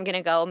 I'm going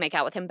to go make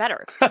out with him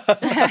better.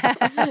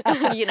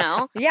 You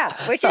know? Yeah,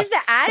 which is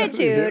the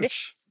attitude.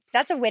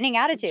 That's a winning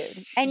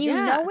attitude. And you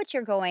know what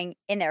you're going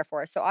in there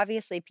for. So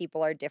obviously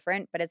people are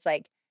different, but it's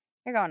like,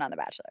 you're going on The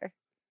Bachelor.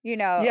 You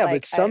know? Yeah,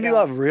 like, but some people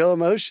have real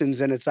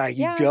emotions and it's like,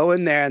 you go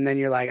in there and then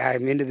you're like,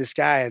 I'm into this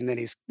guy. And then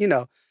he's, you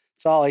know,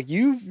 it's all like,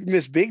 you've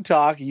missed big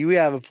talk. You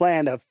have a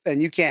plan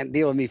and you can't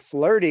deal with me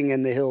flirting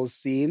in the Hills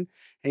scene.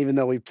 Even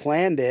though we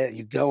planned it,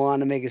 you go on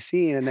to make a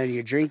scene and then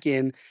you're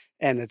drinking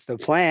and it's the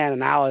plan and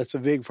now it's a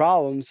big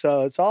problem.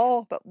 So it's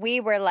all. But we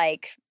were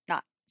like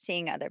not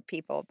seeing other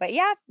people. But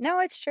yeah, no,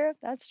 it's true.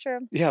 That's true.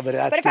 Yeah, but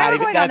that's but if not I were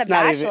even. going That's on The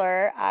not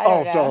Bachelor, even. I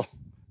don't know. So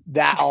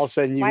that all of a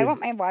sudden you. Why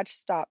won't my watch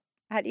stop?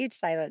 How do you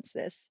silence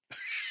this?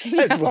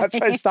 Once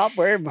I stop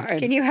wearing mine.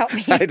 Can you help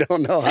me? I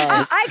don't know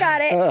how. Oh, I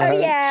got it. Oh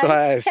yeah. So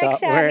I Tech stopped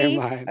savvy. wearing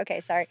mine.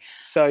 Okay, sorry.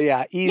 So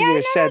yeah,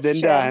 easier said than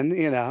true. done,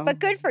 you know. But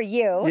good for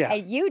you. Yeah.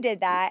 And you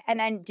did that. And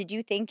then did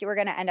you think you were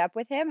going to end up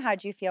with him?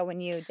 How'd you feel when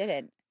you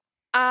didn't?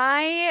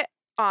 I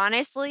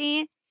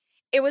honestly,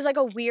 it was like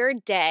a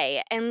weird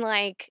day. And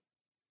like,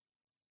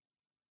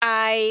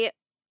 I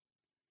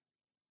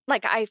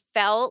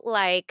felt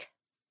like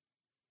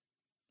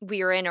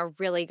we were in a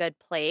really good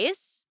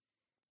place.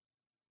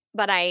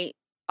 But I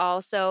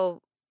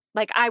also,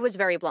 like, I was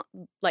very,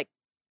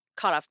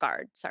 caught off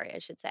guard. Sorry, I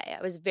should say.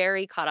 I was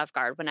very caught off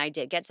guard when I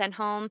did get sent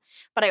home.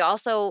 But I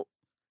also,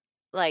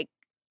 like,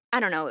 I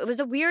don't know. It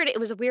was a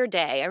weird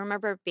day. I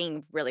remember it being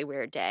a really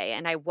weird day.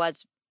 And I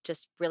was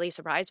just really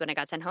surprised when I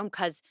got sent home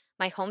because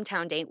my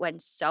hometown date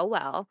went so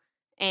well.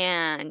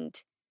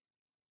 And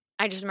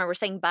I just remember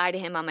saying bye to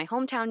him on my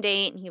hometown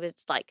date. And he was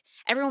like,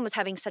 everyone was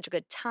having such a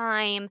good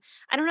time.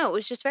 I don't know. It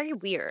was just very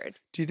weird.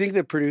 Do you think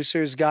the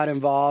producers got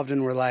involved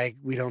and were like,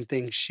 we don't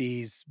think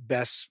she's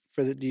best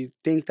for the, do you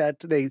think that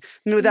they, I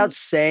mean, without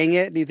saying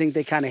it, do you think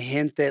they kind of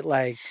hint that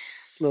like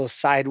little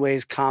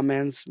sideways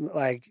comments,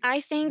 like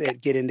I think that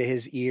get into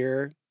his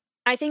ear?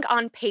 I think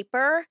on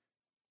paper,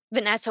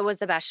 Vanessa was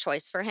the best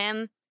choice for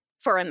him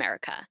for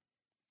America.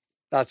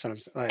 That's what I'm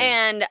saying. Like,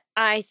 And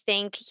I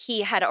think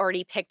he had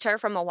already picked her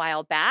from a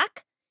while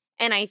back.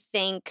 And I don't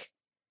think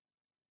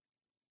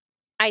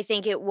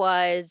it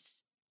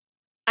was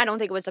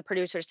the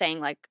producer saying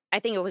like, I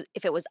think it was,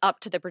 if it was up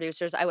to the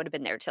producers, I would have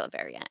been there till the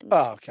very end.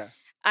 oh, okay.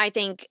 I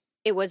think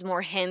it was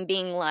more him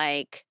being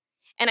like,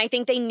 and I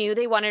think they knew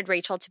they wanted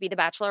Rachel to be the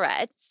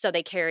Bachelorette. So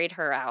they carried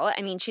her out.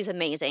 I mean, she's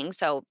amazing.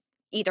 So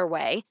either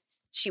way,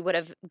 she would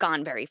have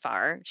gone very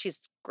far. She's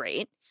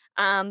great.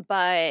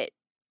 But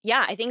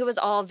yeah, I think it was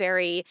all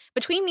very,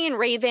 between me and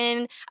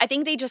Raven, I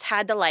think they just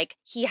had the like,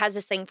 he has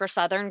this thing for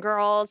Southern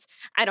girls.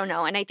 I don't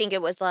know. And I think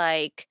it was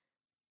like,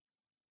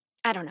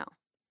 I don't know.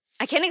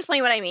 I can't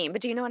explain what I mean,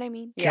 but do you know what I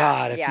mean?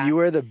 God, if you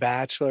were the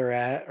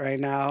Bachelorette right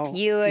now,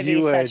 You would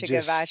be such a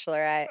good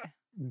Bachelorette.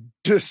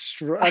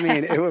 Destroy. I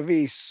mean, it would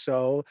be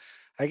so.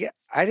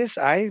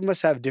 I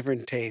must have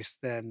different tastes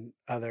than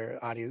other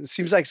audiences. It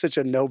seems like such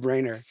a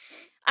no-brainer.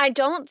 I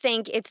don't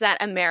think it's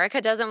that America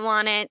doesn't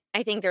want it.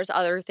 I think there's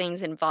other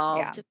things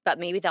involved, but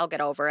maybe they'll get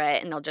over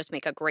it and they'll just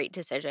make a great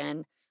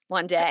decision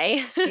one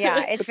day.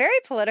 Yeah, it's very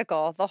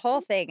political. The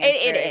whole thing is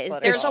It very is.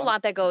 political. There's a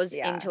lot that goes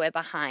into it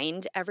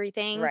behind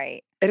everything.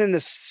 Right. And in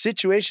this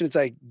situation, it's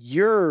like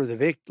you're the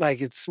victim. Like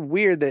it's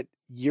weird that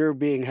you're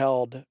being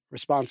held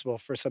responsible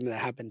for something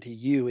that happened to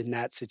you in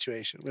that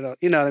situation. We don't,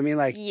 you know what I mean?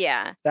 Like,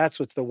 yeah,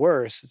 that's what's the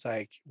worst. It's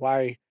like,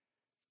 why?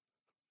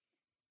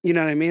 You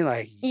know what I mean?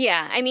 Like,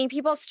 Yeah, I mean,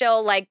 people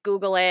still like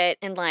Google it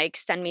and like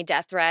send me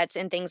death threats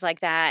and things like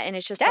that, and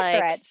it's just Death like,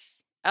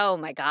 threats oh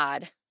my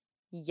God,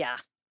 yeah,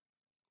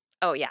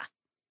 oh yeah.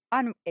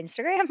 on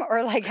Instagram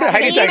or like I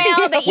They guess like,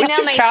 email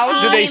which my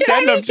account do they team.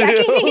 send them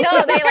to?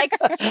 No, they like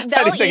I was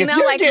they'll like, if email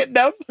you're like getting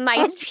them,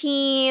 my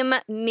team,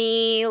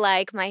 me,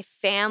 like my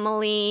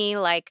family,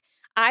 like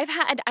I've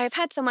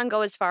had someone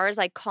go as far as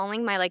like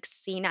calling my like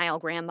senile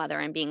grandmother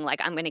and being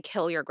like, I'm gonna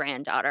kill your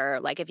granddaughter,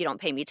 like if you don't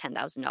pay me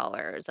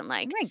 $10,000. And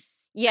like, Oh my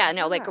yeah,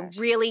 no, like gosh.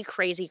 really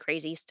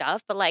crazy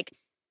stuff. But like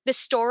the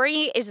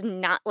story is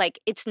not like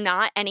it's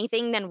not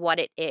anything than what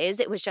it is.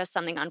 It was just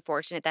something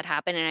unfortunate that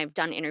happened. And I've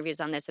done interviews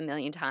on this a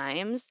million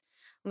times.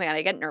 Oh my God,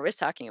 I get nervous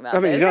talking about I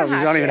mean, this. you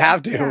don't even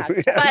have to.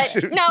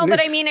 But no, but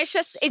I mean, it's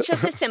just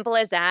as simple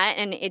as that,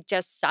 and it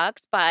just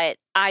sucks. But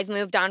I've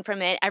moved on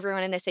from it.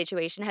 Everyone in this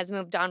situation has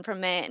moved on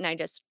from it, and I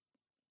just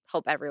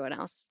hope everyone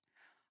else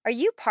Are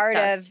you part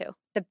does of too.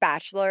 the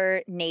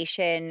Bachelor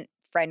Nation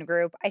friend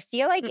group? I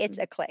feel like it's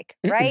a clique,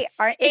 right?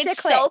 It's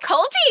a clique. so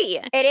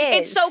culty. It is.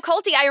 It's so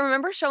culty. I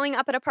remember showing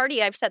up at a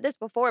party. I've said this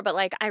before, but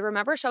like I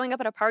remember showing up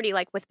at a party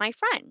like with my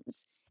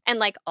friends. And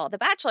like all the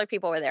Bachelor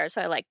people were there. So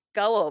I like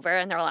go over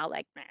and they're all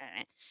like, meh.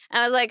 And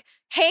I was like,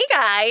 hey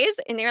guys.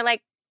 And they were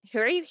like, who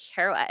are you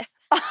here with?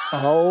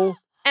 Oh.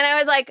 And I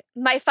was like,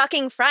 my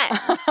fucking friends.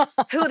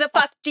 Who the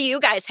fuck do you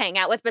guys hang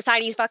out with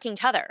besides these fucking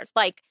t'others?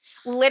 Like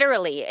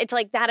literally, it's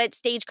like that at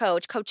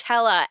Stagecoach,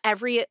 Coachella,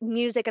 every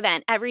music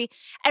event, every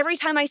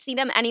time I see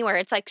them anywhere,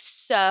 it's like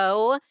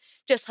so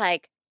just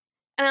like,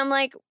 and I'm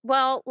like,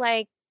 well,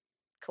 like,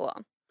 cool.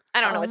 I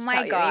don't know what to tell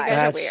you. You guys are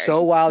That's weird.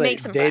 so wild Make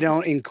that some they friends.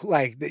 don't include,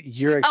 like, that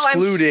you're Oh, I'm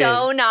excluded.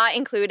 so not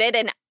included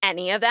in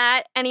any of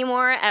that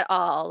anymore at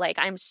all. Like,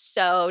 I'm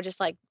so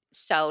just like,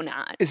 so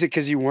not. Is it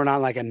because you weren't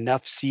on like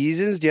enough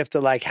seasons? Do you have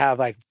to like have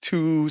like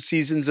 2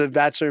 seasons of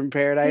Bachelor in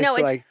Paradise? No, to,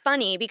 it's like...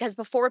 funny because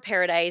before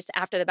Paradise,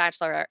 after The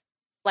Bachelor,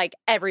 like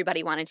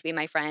everybody wanted to be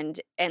my friend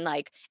and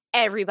like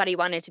everybody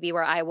wanted to be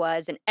where I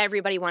was and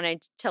everybody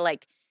wanted to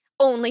like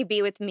only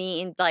be with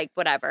me and like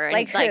whatever. And,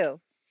 Like who?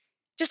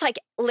 Just like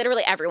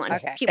literally everyone.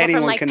 Okay. People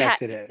Anyone from like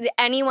connected it.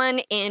 anyone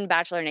in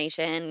Bachelor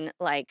Nation,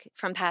 like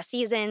from past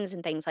seasons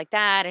and things like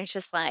that. And it's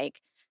just like,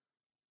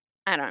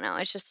 I don't know.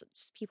 It's just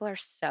people are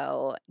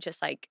so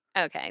just like,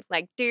 okay,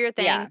 like do your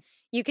thing. Yeah.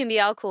 You can be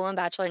all cool in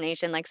Bachelor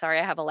Nation. Like, sorry,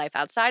 I have a life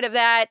outside of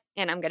that.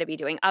 And I'm going to be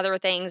doing other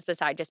things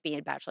besides just being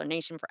in Bachelor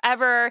Nation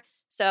forever.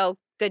 So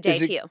good day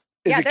to you.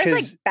 Is Yeah, it there's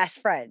like 'cause-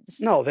 best friends.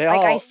 No, they Like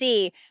all I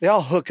see. they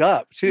all hook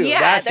up too. Yeah,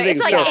 That's the thing.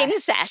 it's like So,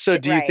 incest. so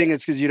do you Right. think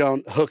it's because you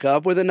don't hook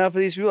up with enough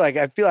of these people? Like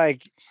I feel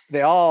like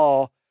they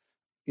all,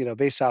 you know,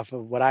 based off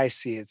of what I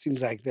see, it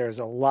seems like there's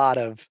a lot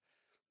of,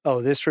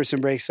 oh, this person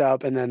breaks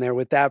up and then they're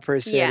with that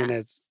person, Yeah. and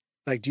it's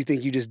like, do you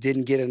think you just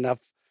didn't get enough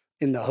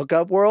in the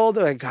hookup world?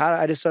 Like,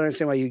 I just don't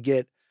understand why you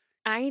get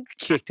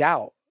kicked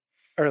out,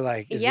 or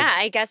like, is Yeah,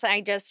 I guess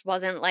I just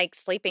wasn't like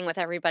sleeping with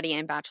everybody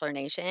in Bachelor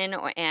Nation,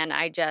 and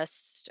I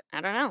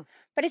don't know.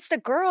 But it's the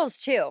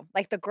girls too.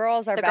 Like the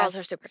girls are The best girls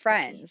are super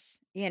friends,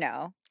 you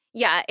know.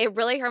 Yeah, it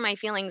really hurt my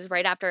feelings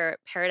right after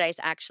Paradise.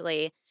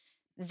 Actually,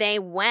 they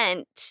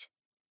went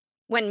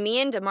when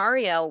me and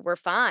DeMario were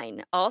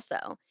fine.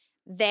 Also,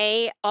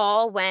 they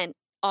all went.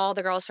 All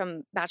the girls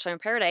from Bachelor in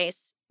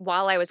Paradise,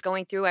 while I was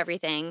going through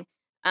everything,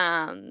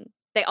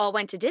 they all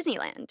went to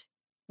Disneyland.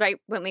 Right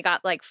when we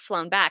got like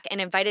flown back and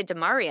invited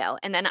DeMario,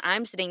 and then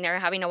I'm sitting there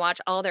having to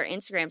watch all their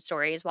Instagram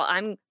stories while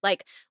I'm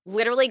like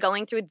literally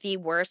going through the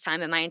worst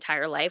time in my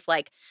entire life,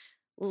 like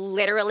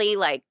literally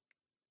like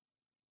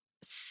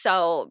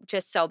so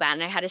bad.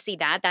 And I had to see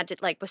that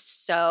was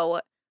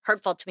so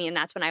hurtful to me, and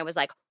that's when I was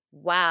like,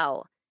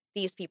 wow,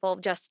 these people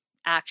just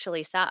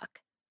actually suck.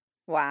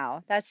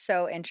 Wow, that's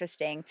so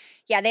interesting.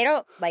 Yeah, they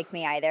don't like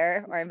me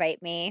either or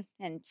invite me,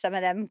 and some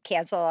of them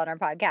cancel on our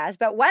podcast.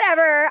 But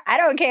whatever, I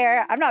don't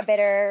care. I'm not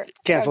bitter.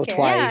 cancel Don't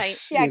care.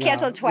 twice? Yeah, you know,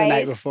 cancel twice the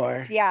night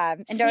before, Yeah,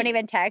 and don't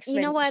even text. You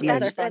know when what? she has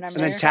That's- her phone that's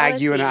number. and then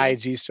tag you in an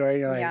Jealousy. IG story.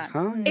 You're like, Yeah.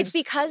 huh? It's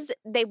because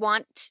they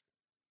want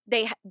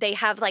they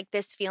have like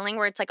this feeling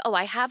where it's like, oh,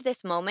 I have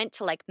this moment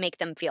to like make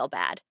them feel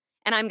bad,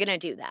 and I'm gonna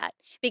do that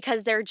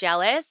because they're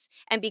jealous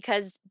and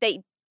because they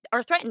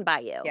are threatened by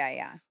you.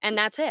 Yeah. And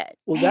that's it.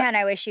 Well, Man,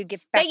 I wish you'd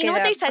get back. But you know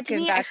what they said to fucking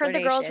me? I heard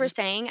the girls were Bachelor Nation.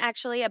 saying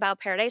actually about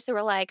Paradise. They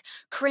were like,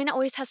 Corrine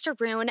always has to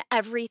ruin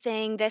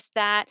everything, this,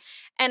 that.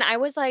 And I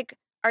was like,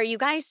 are you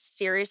guys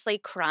seriously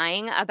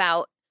crying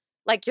about,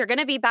 like, you're going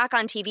to be back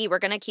on TV. We're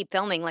going to keep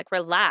filming. Like,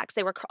 relax.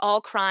 They were all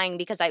crying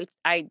because I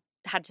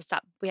had to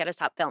stop. We had to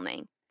stop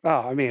filming.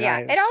 Oh, I mean, Yeah,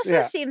 it also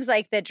yeah. seems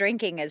like the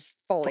drinking is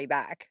fully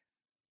back.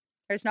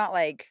 There's not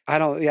like I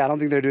don't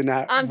think they're doing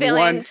that. On One-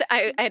 villains,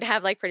 I'd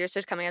have like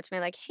producers coming up to me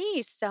like,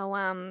 hey,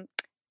 so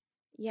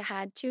you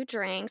had 2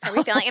 drinks. How are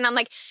we feeling? And I'm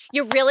like,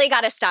 you really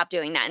got to stop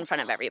doing that in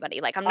front of everybody.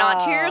 Like, I'm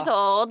not 2 years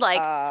old.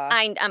 Like,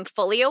 I'm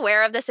fully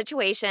aware of the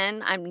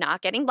situation. I'm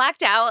not getting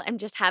blacked out. I'm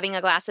just having a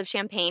glass of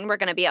champagne. We're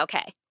going to be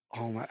okay.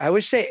 Oh my! I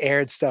wish they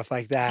aired stuff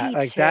like that. Me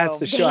Like that's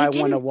too. the show I want to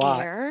didn't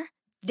watch.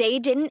 They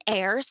didn't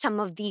air some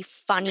of the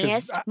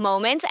funniest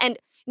moments. And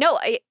No,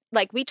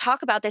 like we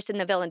talk about this in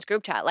the villains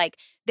group chat. Like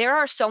there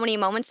are so many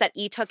moments that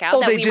E took out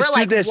that they we just were do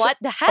like, this. what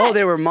the heck? Oh,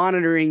 they were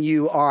monitoring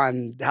you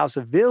on House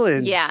of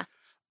Villains. Yeah.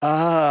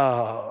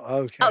 Oh,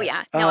 okay. Oh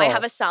yeah. No, I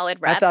have a solid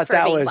rep I thought for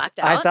that being was. blacked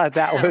out. I thought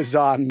that was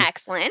on.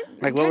 Excellent.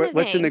 Like I'm trying to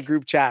what's in the think.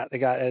 group chat that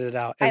got edited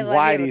out, I and love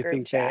why you do have a you group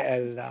think chat. they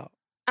edited out?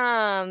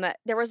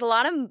 There was a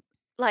lot of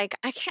like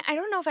I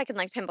don't know if I can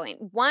like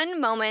pinpoint one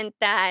moment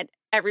that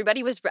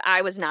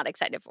I was not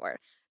excited for.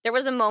 There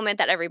was a moment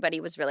that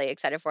everybody was really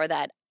excited for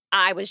that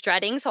I was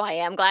dreading, so I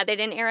am glad they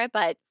didn't air it.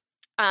 But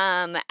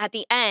at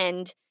the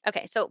end,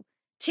 okay, so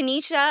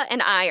Tanisha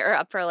and I are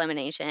up for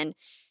elimination.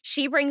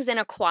 She brings in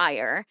a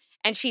choir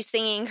and she's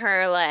singing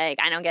her like,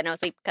 I don't get no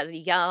sleep because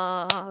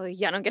y'all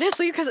don't get no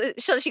sleep because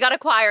so she got a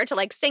choir to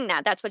like sing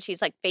that. That's what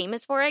she's like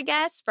famous for, I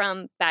guess,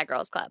 from Bad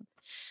Girls Club.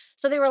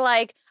 So they were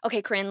like,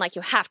 okay, Corrine, like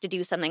you have to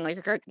do something.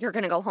 Like you're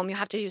going to go home. You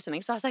have to do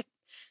something. So I was like,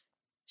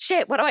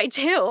 shit, what do I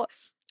do?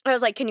 I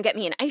was like, can you get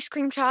me an ice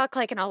cream truck?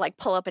 Like, and I'll like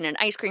pull up in an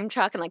ice cream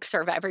truck and like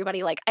serve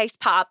everybody like ice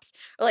pops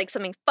or like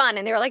something fun.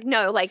 And they were like,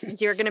 no,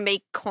 like you're going to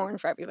make corn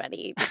for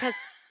everybody because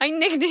my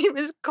nickname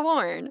is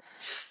Corn.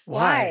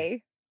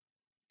 Why?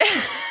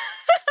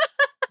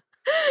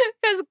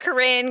 Because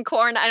Corinne,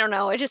 Corn, I don't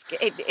know.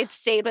 It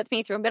stayed with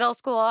me through middle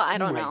school. I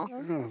don't know.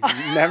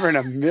 Never in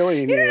a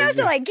million You years. don't have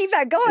to like keep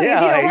that going. Yeah,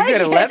 if you like, don't you like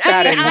could have it. left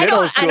that in I middle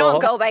don't school.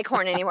 go by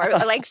Corn anymore.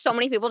 Like so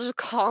many people just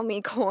call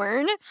me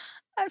Corn.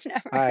 I've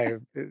never.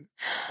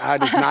 I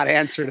just not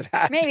answer to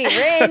that. Maybe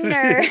Rin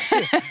or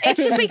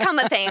It's just become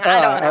a thing.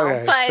 I don't know.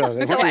 Okay, But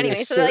so so anyway,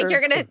 so like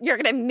serve. you're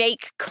gonna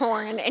make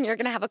corn and you're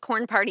gonna have a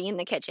corn party in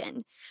the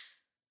kitchen.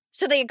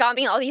 So they got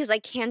me all these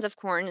like cans of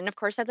corn, and of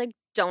course I like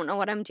don't know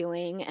what I'm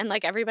doing. And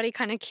like everybody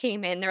kind of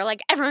came in. They're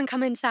like, everyone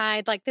come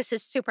inside. Like this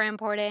is super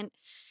important.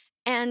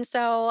 And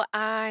so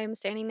I'm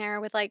standing there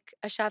with like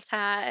a chef's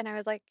hat, and I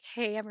was like,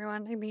 hey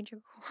everyone, I made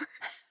you corn.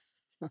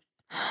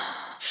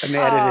 And they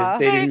edited.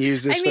 They didn't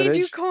use this I made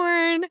you footage.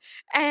 corn,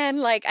 and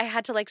like I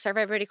had to like serve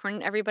everybody corn.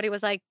 And everybody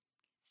was like,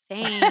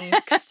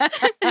 "Thanks,"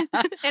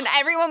 and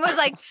everyone was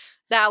like,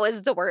 "That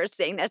was the worst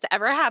thing that's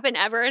ever happened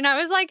ever." And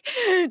I was like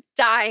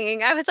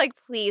dying. I was like,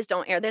 "Please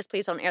don't air this.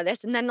 Please don't air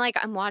this." And then like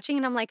I'm watching,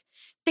 and I'm like,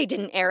 "They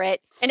didn't air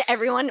it," and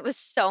everyone was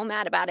so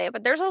mad about it.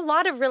 But there's a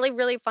lot of really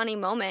really funny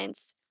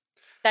moments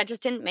that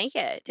just didn't make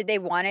it. did they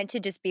want it to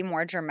just be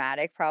more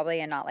dramatic, probably,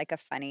 and not like a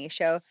funny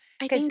show?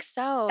 I think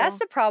so. That's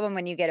the problem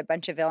when you get a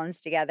bunch of villains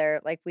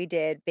together, like we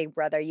did Big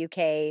Brother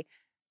UK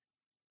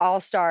All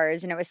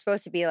Stars, and it was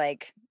supposed to be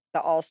like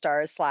the All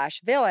Stars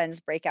 / villains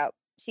breakout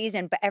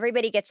season, but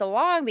everybody gets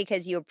along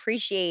because you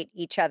appreciate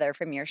each other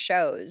from your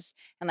shows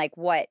and like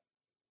what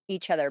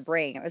each other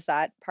bring. Was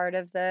that part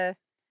of the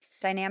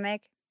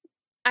dynamic?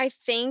 I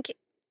think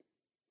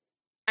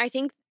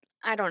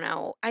I don't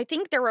know. I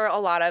think there were a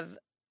lot of,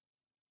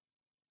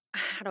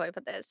 how do I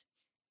put this?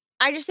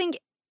 I just think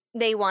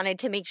they wanted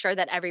to make sure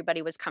that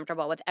everybody was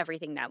comfortable with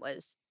everything that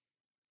was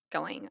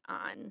going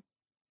on.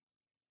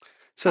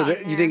 So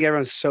you think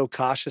everyone's so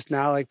cautious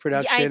now, like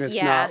production?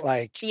 It's not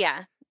like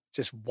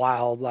just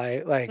wild,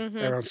 like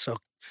everyone's so.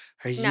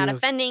 Are you not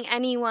offending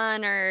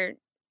anyone or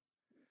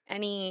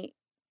any?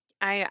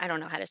 I don't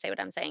know how to say what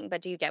I'm saying,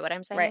 but do you get what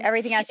I'm saying? Right.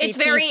 Everything has to It's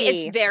be very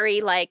PC. it's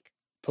very like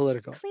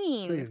political,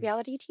 clean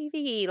reality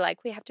TV.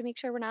 Like we have to make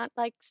sure we're not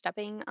like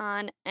stepping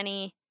on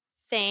anything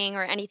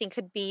or anything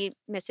could be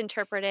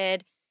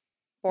misinterpreted.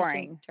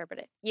 Boring.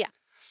 Misinterpreted. Yeah.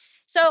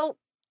 So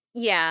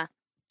yeah.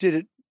 Did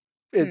it?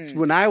 It's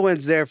when I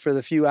was there for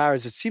the few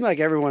hours. It seemed like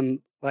everyone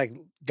like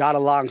got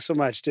along so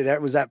much.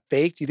 Was that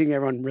fake? Do you think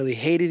everyone really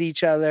hated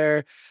each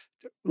other?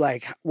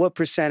 Like, what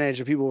percentage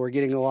of people were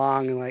getting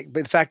along? And like,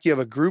 but the fact you have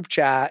a group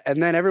chat,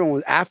 and then everyone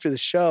was after the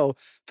show.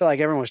 Felt like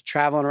everyone was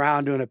traveling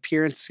around doing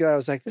appearances. I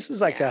was like, this is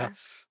like a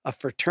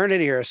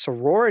fraternity or a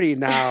sorority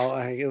now.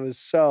 Like, it was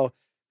so.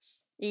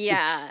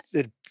 Yeah.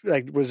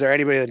 Like, was there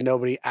anybody that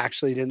nobody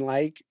actually didn't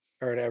like,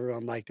 or did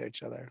everyone liked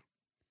each other?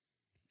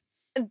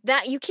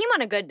 That you came on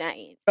a good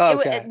night.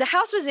 Okay. The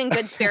house was in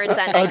good spirits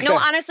that night. No,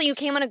 honestly, you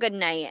came on a good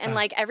night, and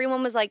like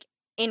everyone was like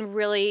in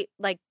really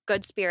like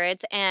good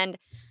spirits, and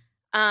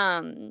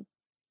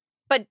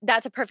but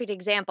that's a perfect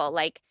example.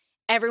 Like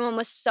everyone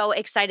was so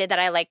excited that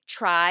I like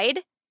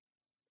tried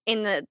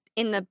in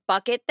the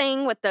bucket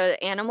thing with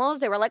the animals.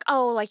 They were like,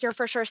 "Oh, like you're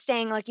for sure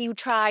staying. Like you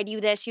tried, you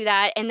this, you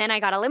that," and then I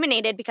got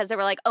eliminated because they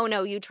were like, "Oh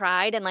no, you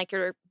tried, and like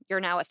you're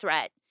now a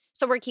threat."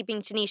 So we're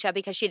keeping Tanisha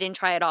because she didn't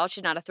try at all.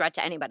 She's not a threat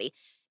to anybody.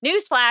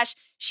 Newsflash,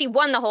 she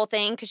won the whole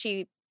thing because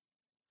she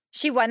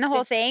won the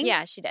whole thing?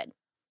 Yeah, she did.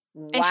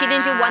 Wow. And she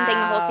didn't do one thing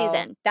the whole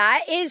season.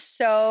 That is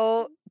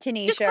so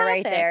Tanisha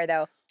right there,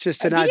 though.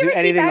 Just to not do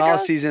anything all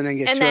season and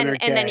get 200K.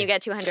 And then you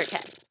get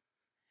 200K.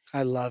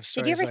 I love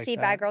stories. Did you ever like see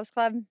that. Bad Girls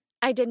Club?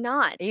 I did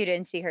not. You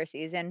didn't see her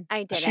season?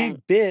 I didn't. She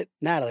bit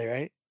Natalie,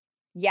 right?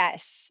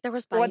 Yes. There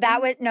was Well,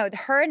 biting?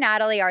 her and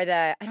Natalie are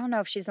I don't know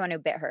if she's the one who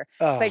bit her,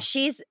 but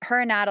her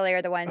and Natalie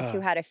are the ones who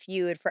had a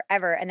feud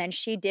forever. And then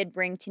she did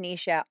bring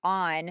Tanisha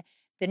on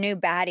the new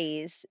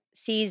Baddies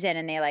season,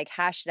 and they like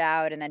hashed it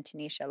out, and then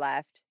Tanisha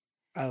left.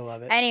 I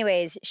love it.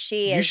 Anyways,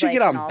 you should like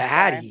get on an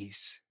all-star.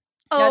 Baddies.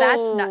 No,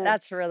 that's not.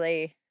 That's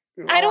really.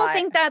 I don't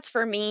think that's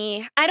for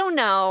me. I don't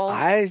know.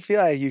 I feel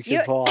like you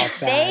can pull off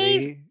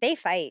baddie. They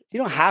fight. You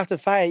don't have to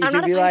fight. You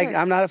can be like,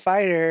 I'm not a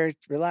fighter.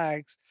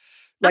 Relax.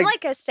 I'm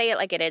like a say it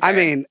like it is. I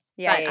mean,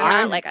 I'm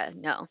not like a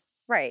no.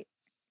 Right.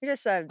 You're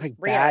just a like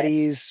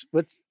realist.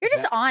 baddies. You're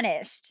just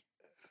honest.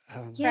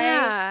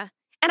 Yeah. Right?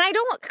 And I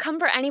don't come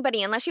for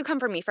anybody unless you come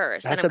for me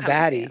first. That's a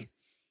baddie.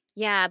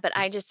 Yeah, but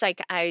I just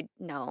like,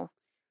 no.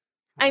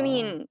 I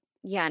mean,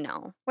 yeah,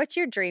 no. What's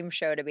your dream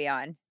show to be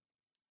on?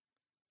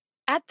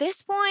 At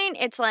this point,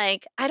 it's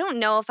like, I don't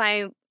know if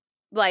I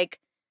like,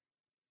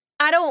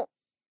 I don't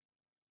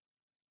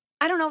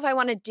know if I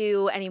want to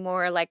do any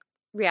more like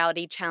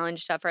reality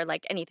challenge stuff or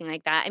like anything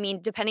like that. I mean,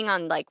 depending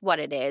on like what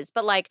it is,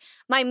 but like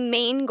my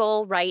main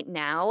goal right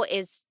now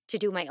is to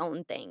do my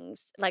own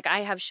things. Like I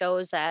have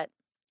shows that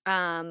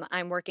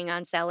I'm working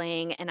on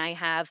selling, and I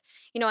have,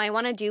 I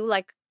want to do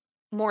like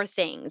more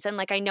things. And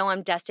like, I know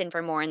I'm destined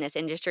for more in this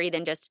industry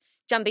than just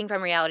jumping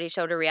from reality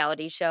show to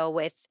reality show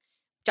with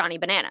Johnny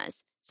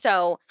Bananas.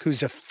 So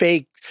who's a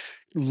fake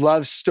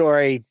love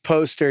story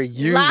poster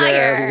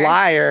user,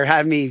 liar,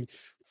 had me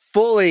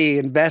fully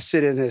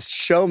invested in this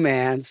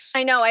showman's.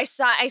 I know. I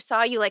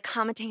saw you like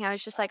commenting. I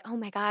was just like, oh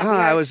my God.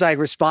 I was like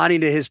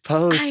responding to his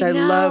post. I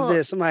love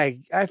this. I'm like,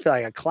 I feel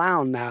like a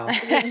clown now.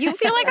 You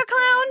feel like a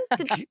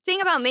clown?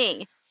 Think about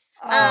me.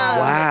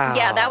 Wow.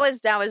 Yeah, that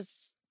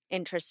was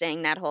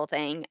interesting, that whole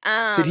thing.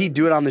 Did he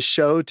do it on the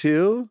show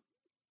too?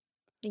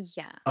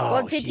 Yeah.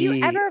 Well, did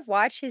you ever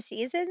watch his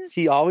seasons?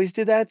 He always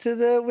did that to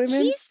the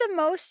women? He's the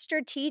most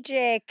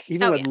strategic.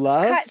 Even with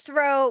love?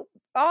 Cutthroat,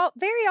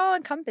 very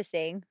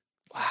all-encompassing.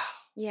 Wow.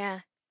 Yeah.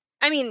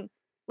 I mean,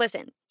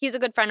 listen, he's a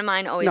good friend of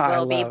mine, always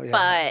will be.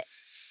 But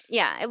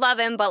yeah, I love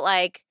him, but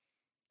like,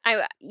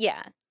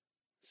 yeah.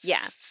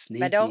 Sneaky.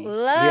 But don't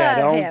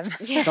love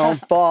him.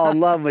 Don't fall in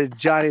love with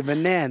Johnny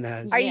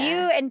Bananas. Are you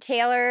and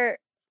Taylor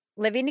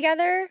living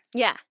together?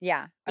 Yeah.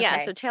 Yeah. Okay.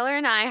 Yeah. So Taylor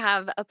and I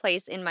have a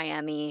place in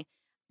Miami.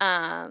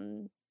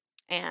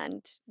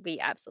 And we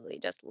absolutely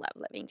just love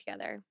living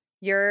together.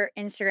 Your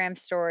Instagram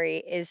story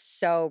is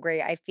so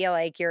great. I feel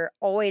like you're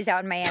always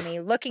out in Miami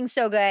looking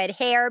so good.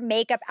 Hair,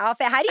 makeup,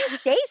 outfit. How do you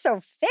stay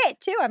so fit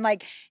too? I'm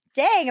like,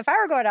 dang, if I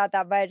were going out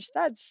that much,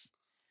 that's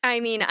I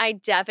mean, I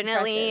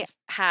definitely impressive.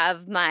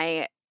 have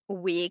my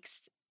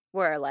weeks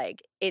where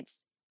like it's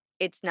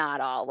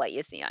not all what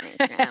you see on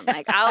Instagram.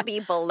 Like I'll be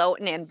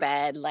bloating in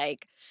bed,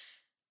 like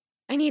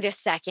I need a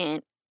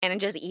second. And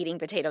just eating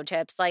potato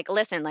chips. Like,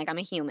 listen, like I'm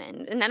a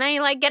human. And then I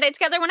like get it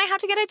together when I have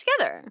to get it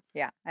together.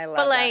 Yeah, I love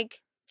But that.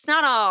 like it's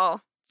not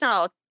all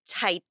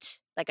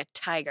tight like a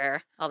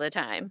tiger all the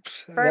time.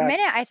 For a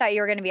minute, I thought you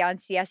were going to be on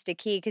Siesta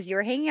Key because you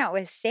were hanging out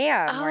with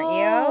Sam, weren't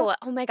you?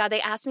 Oh my God, they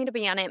asked me to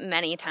be on it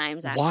many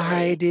times, actually.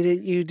 Why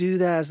didn't you do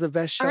that as the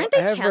best show Aren't they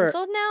ever?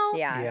 canceled now?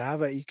 Yeah. Yeah,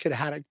 but you could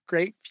have had a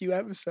great few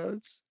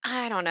episodes.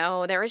 I don't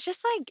know. There was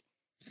just like,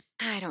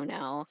 I don't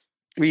know.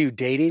 Were you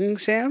dating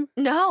Sam?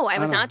 No, I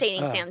was not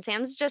dating Oh. Sam.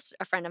 Sam's just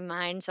a friend of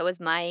mine. So was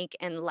Mike,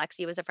 and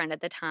Lexi was a friend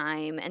at the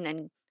time. And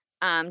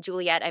then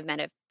Juliet, I've met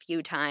a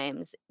few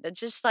times. It's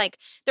just like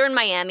they're in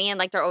Miami, and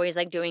like they're always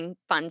like doing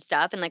fun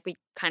stuff. And like we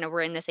kind of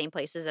were in the same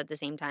places at the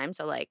same time.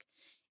 So like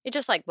it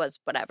just like was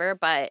whatever.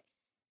 But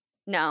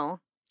no.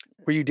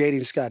 Were you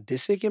dating Scott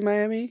Disick in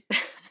Miami?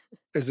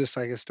 Is this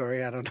like a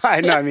story? I don't know.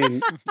 I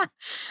mean,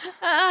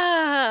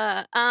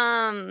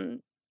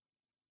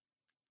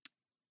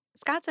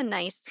 Scott's a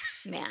nice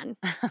man.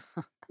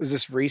 was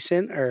this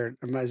recent or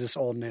is this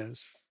old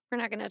news? We're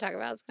not going to talk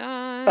about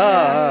Scott.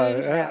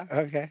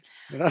 Okay.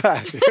 You don't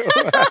have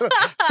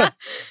to.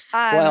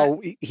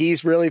 Well,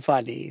 he's really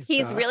funny.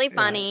 He's really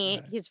funny.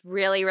 Yeah. He's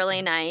really,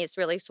 really nice,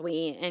 really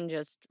sweet, and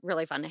just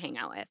really fun to hang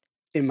out with.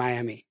 In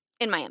Miami.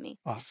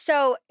 Oh.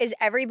 So is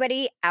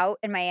everybody out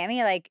in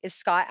Miami? Like, is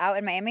Scott out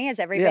in Miami? Is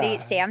everybody, Yeah.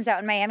 Sam's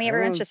out in Miami?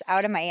 Everyone's just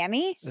out in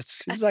Miami? It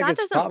seems Scott like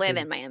it's doesn't live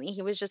popping in Miami.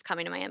 He was just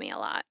coming to Miami a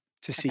lot.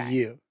 to see Okay.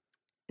 you.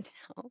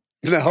 No.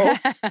 No?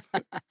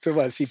 To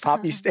what? See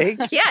Poppy Steak?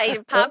 Yeah,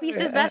 Poppy's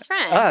his best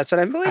friend. Oh, that's what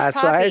I Who is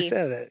That's why I Poppy?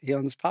 said it. He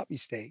owns Poppy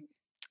Steak.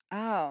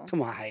 Oh,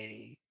 Come on,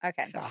 Heidi.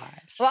 okay.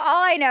 Gosh. Well,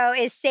 all I know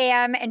is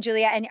Sam and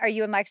Julia. And are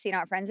you and Lexi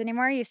not friends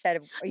anymore? You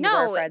said you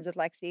No. were friends with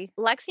Lexi.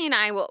 Lexi and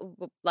I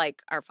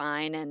like are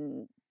fine,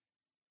 and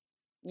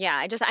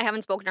yeah, I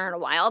haven't spoken to her in a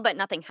while, but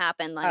nothing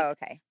happened. Like, Oh,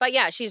 okay. but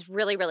yeah, she's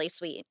really, really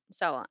sweet.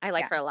 So I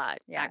like Yeah. her a lot.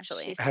 Yeah,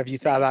 actually. she's- Have you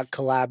It's thought nice. about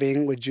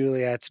collabing with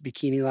Juliet's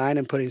bikini line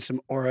and putting some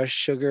Aura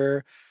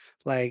Sugar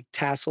like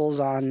tassels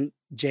on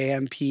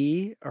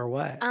JMP or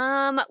what?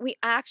 We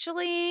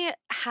actually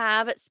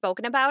have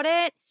spoken about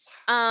it.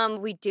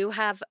 We do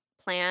have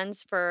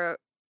plans for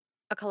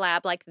a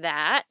collab like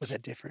that. With a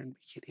different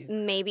bikini.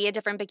 Maybe a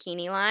different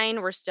bikini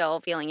line. We're still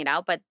feeling it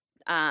out, but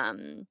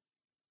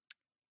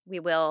we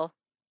will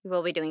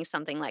be doing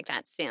something like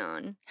that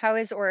soon. How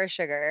is Aura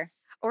Sugar?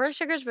 Aura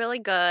Sugar's really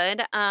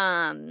good.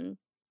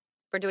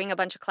 We're doing a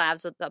bunch of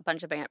collabs with a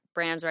bunch of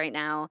brands right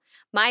now.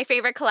 My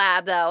favorite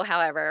collab, though,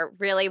 however,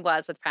 really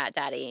was with Pratt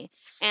Daddy.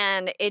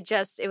 And it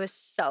was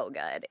so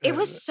good. It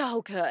was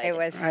so good. It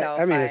was so I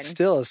mean, fun. it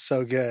still is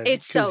so good.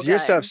 It's so Because your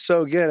good. stuff's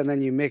so good, and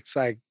then you mix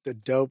like the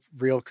dope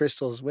real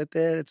crystals with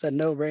it. It's a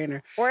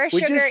no-brainer. Aura We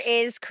Sugar just-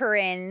 is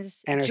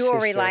Corinne's And her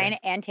jewelry sister. line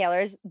and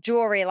Taylor's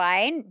jewelry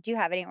line. Do you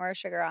have any Aura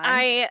Sugar on?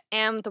 I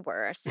am the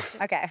worst.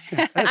 Okay.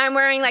 I'm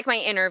wearing like my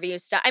interview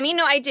stuff. I mean,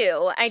 no, I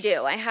do.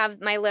 I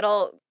have my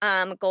little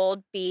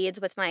gold beads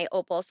with my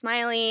opal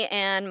smiley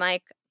and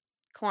my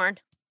corn.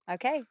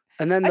 Okay.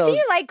 And then I see those,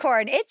 you like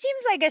corn. It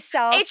seems like a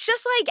self. It's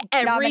just like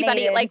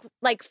everybody, Nominated.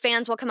 like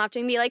fans will come up to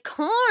me and be like,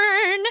 corn.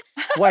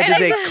 why did and I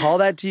they just- call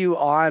that to you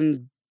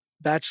on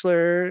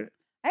Bachelor?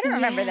 I don't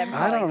remember them Yeah. I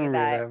calling don't you remember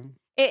that. them.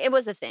 It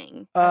was a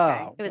thing.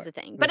 Oh, It was a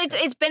thing. But okay.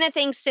 it's been a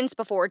thing since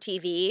before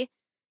TV.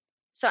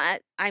 So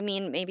I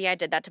mean, maybe I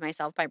did that to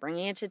myself by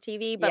bringing it to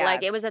TV, but Yeah.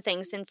 like it was a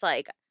thing since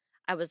like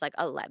I was like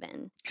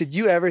 11. Did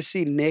you ever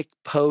see Nick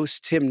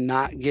post him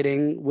not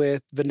getting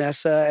with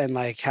Vanessa and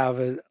like have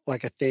a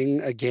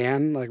thing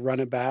again, like run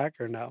it back,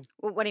 or no?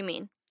 What do you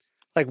mean?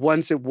 Like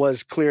once it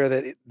was clear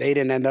that they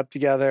didn't end up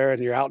together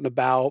and you're out and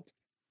about,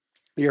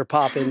 you're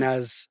popping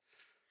as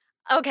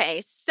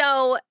Okay,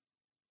 so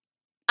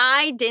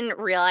I didn't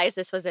realize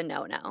this was a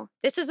no-no.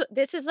 This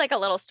is like a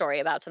little story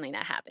about something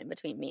that happened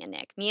between me and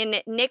Nick. Me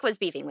and Nick was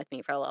beefing with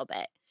me for a little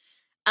bit.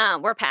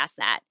 We're past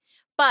that.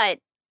 But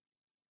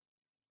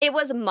it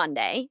was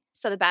Monday,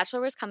 so The Bachelor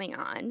was coming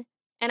on,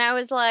 and I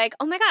was like,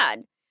 "Oh my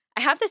God,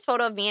 I have this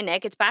photo of me and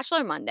Nick. It's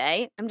Bachelor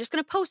Monday. I'm just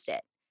going to post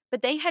it."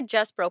 But they had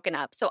just broken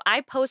up, so I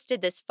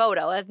posted this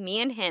photo of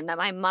me and him that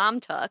my mom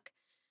took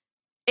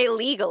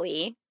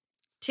illegally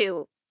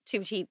to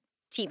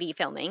TV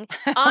filming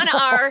on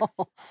our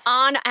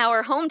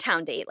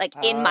hometown date, like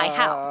in my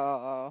house,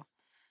 Oh.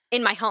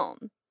 in my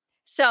home.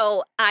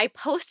 So I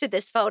posted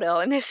this photo,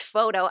 and this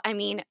photo,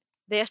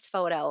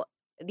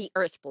 the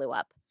earth blew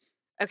up.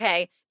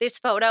 Okay. This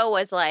photo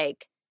was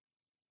like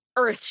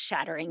earth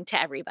shattering to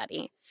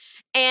everybody.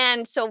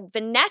 And so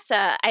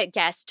Vanessa, I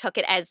guess, took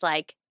it as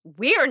like,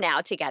 we're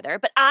now together,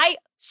 but I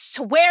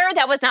swear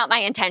that was not my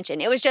intention.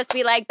 It was just to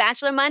be like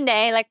Bachelor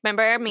Monday. Like,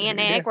 remember me and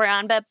Nick were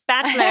on The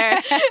Bachelor.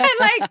 And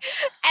like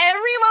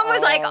everyone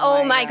was like,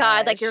 oh my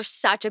God, like gosh. you're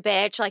such a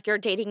bitch. Like you're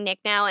dating Nick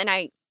now. And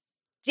I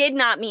did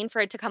not mean for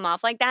it to come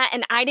off like that.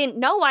 And I didn't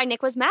know why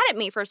Nick was mad at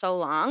me for so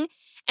long.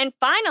 And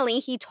finally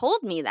he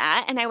told me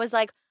that. And I was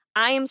like,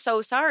 I am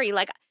so sorry.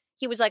 Like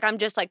he was like, I'm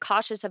just like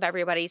cautious of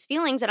everybody's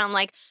feelings. And I'm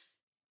like,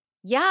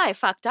 yeah, I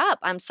fucked up.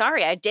 I'm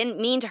sorry. I didn't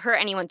mean to hurt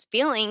anyone's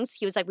feelings.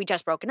 He was like, we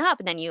just broken up.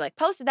 And then you like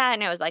posted that.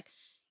 And I was like,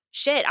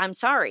 shit, I'm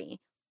sorry.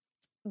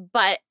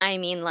 But I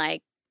mean,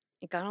 like,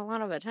 it got a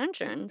lot of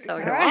attention. So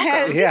you're Right. It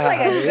welcome. seems Yeah, like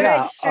a good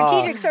yeah,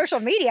 strategic social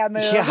media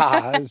move.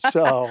 yeah.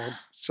 So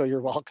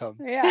you're welcome.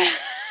 Yeah.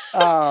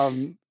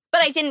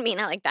 But I didn't mean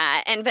it like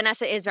that. And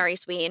Vanessa is very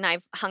sweet. And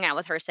I've hung out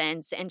with her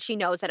since. And she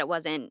knows that it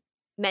wasn't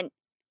meant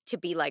to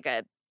be like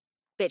a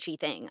bitchy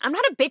thing. I'm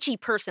not a bitchy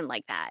person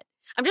like that.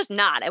 I'm just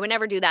not. I would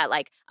never do that.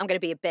 Like, I'm going to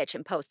be a bitch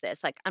and post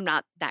this. Like, I'm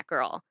not that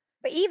girl.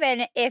 But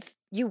even if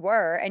you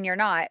were and you're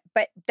not,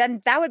 but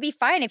then that would be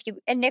fine if you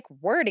and Nick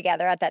were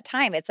together at that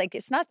time. It's like,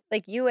 it's not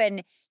like you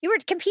were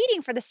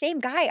competing for the same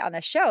guy on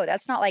the show.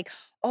 That's not like,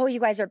 oh, you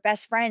guys are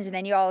best friends. And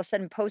then you all of a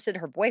sudden posted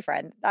her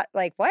boyfriend. That,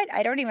 like, what?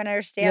 I don't even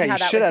understand Yeah, how you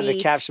that should would have be.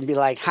 the caption be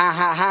like, ha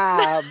ha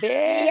ha,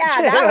 bitch.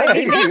 Yeah, that would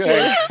be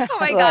bitchy. Oh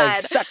my Like, God.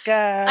 sucker.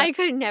 I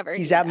could never.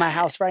 He's do at my that.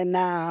 house right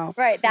now.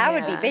 Right. That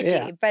would be Yeah.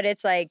 bitchy. Yeah. But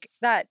it's like,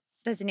 that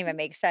doesn't even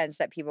make sense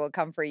that people would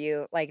come for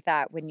you like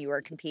that when you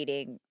were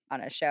competing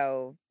on a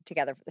show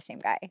together for the same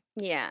guy.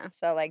 Yeah.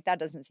 So, like, that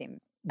doesn't seem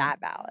that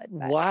valid.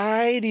 But.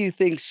 Why do you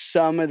think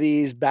some of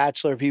these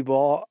Bachelor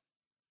people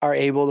are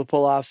able to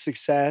pull off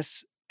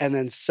success and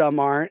then some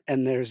aren't?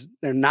 And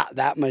they're not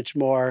that much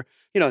more,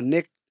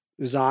 Nick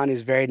who's on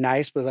is very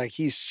nice, but like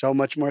he's so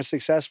much more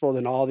successful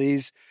than all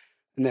these,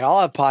 and they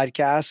all have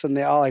podcasts and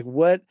they all like,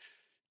 what,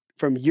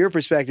 from your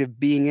perspective,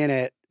 being in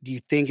it, do you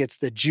think it's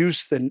the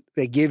juice that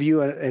they give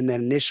you in the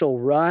initial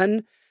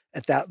run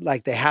at that,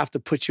 like they have to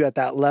put you at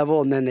that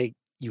level and then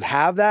you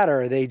have that,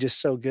 or are they just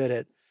so good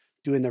at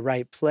doing the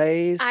right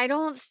plays? I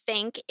don't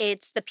think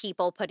it's the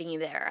people putting you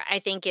there. I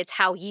think it's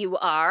how you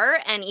are,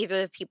 and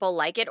either the people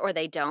like it or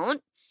they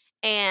don't.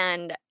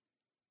 And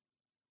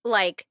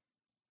like,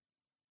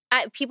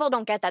 people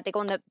don't get that. They go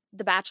on the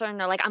Bachelor and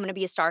they're like, I'm going to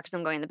be a star because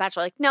I'm going on The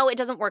Bachelor. Like, no, it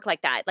doesn't work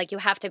like that. Like, you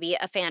have to be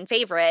a fan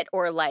favorite,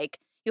 or like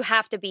you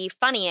have to be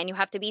funny and you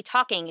have to be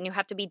talking and you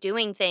have to be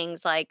doing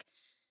things like,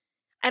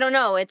 I don't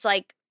know. It's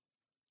like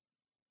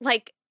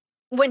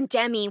when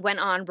Demi went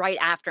on right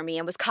after me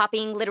and was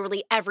copying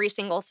literally every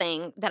single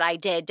thing that I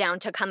did, down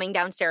to coming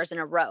downstairs in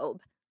a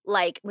robe,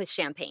 like with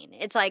champagne.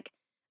 It's like,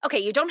 okay,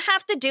 you don't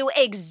have to do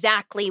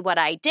exactly what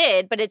I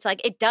did, but it's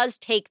like, it does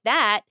take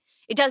that.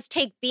 It does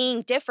take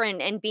being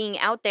different and being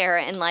out there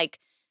and like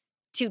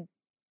to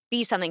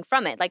be something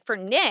from it. Like for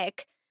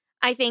Nick,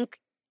 I think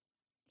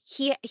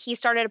he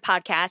started a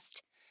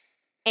podcast,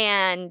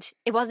 and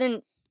it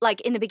wasn't like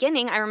in the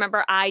beginning. I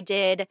remember I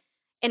did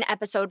an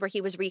episode where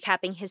he was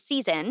recapping his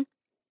season.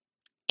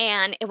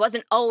 And it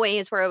wasn't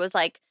always where it was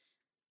like,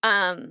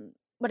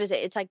 what is it?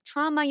 It's like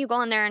trauma. You go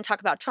on there and talk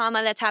about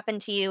trauma that's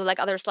happened to you, like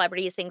other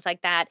celebrities, things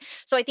like that.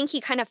 So I think he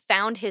kind of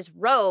found his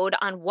road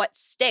on what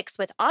sticks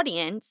with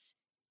audience.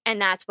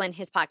 And that's when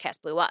his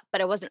podcast blew up.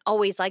 But it wasn't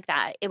always like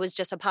that. It was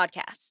just a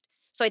podcast.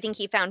 So I think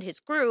he found his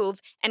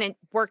groove and it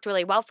worked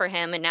really well for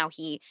him. And now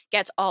he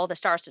gets all the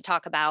stars to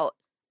talk about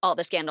all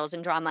the scandals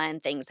and drama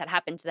and things that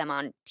happened to them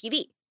on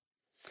TV.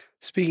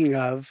 Speaking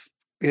of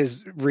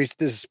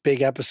this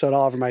big episode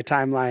all over my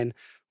timeline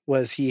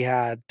was he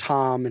had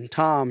Tom and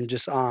Tom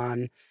just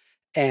on,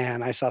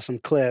 and I saw some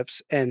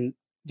clips. And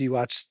do you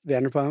watch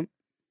Vanderpump?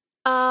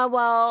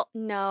 Well,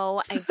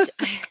 no,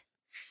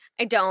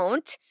 I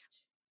don't.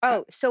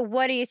 Oh, so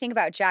what do you think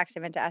about Jax? I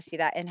meant to ask you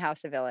that in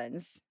House of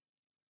Villains.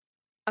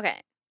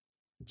 Okay.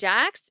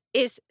 Jax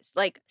is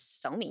like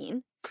so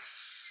mean.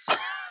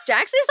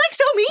 Jax is like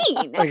so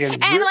mean.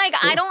 And like,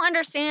 I don't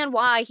understand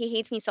why he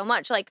hates me so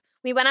much. Like,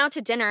 we went out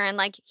to dinner and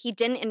like, he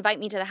didn't invite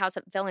me to the House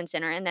of Villains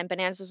dinner. And then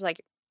Bananas was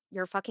like,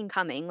 you're fucking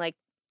coming. Like,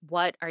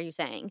 what are you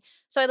saying?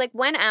 So I like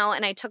went out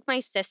and I took my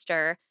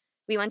sister.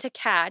 We went to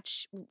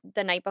Catch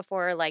the night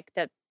before like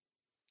the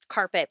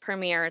carpet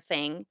premiere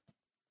thing.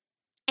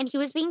 And he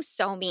was being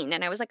so mean.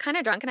 And I was like kind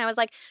of drunk and I was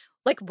like,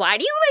 why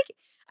do you like,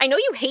 I know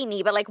you hate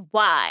me, but like,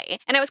 why?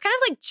 And I was kind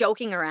of like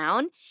joking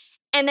around.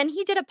 And then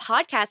he did a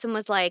podcast and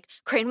was like,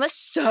 Corrine was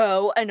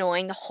so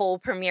annoying the whole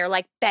premiere,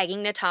 like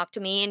begging to talk to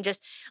me and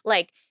just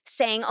like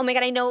saying, oh my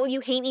God, I know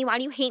you hate me. Why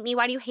do you hate me?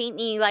 Why do you hate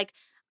me? Like,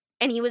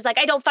 and he was like,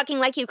 I don't fucking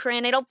like you,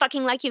 Corrine. I don't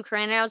fucking like you,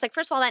 Corrine. And I was like,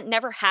 first of all, that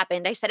never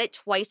happened. I said it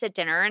twice at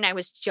dinner and I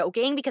was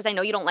joking because I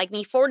know you don't like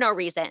me for no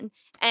reason.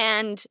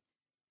 And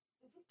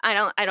I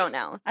don't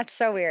know. That's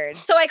so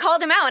weird. So I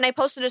called him out and I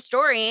posted a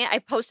story. I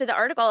posted the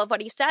article of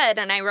what he said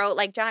and I wrote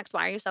like, Jax,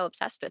 why are you so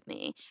obsessed with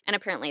me? And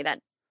apparently that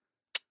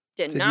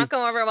did not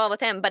go over well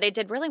with him, but it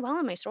did really well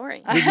in my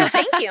story. So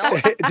thank you.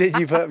 Did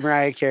you put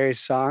Mariah Carey's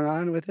song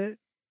on with it?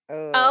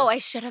 Oh, I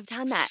should have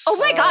done that. Oh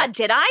my God,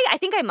 did I? I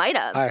think I might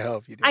have. I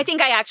hope you did. I think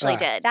I actually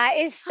did. That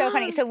is so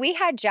funny. So we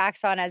had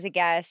Jax on as a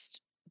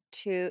guest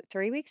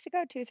 2-3 weeks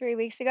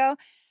ago.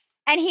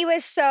 And he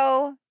was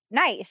so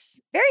nice.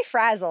 Very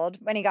frazzled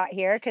when he got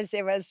here because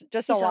it was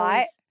just a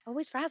lot.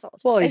 Always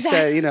frazzled. Well, he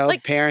said,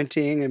 like,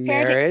 parenting and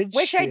marriage.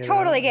 Which I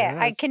totally get.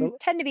 Yeah, I can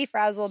tend to be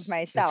frazzled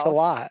myself. It's a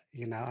lot,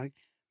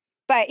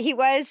 But he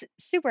was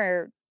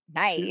super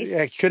nice.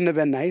 Yeah, it couldn't have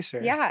been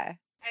nicer. Yeah.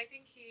 I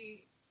think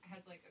he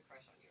has like a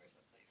crush on you or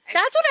something.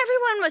 That's what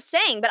everyone was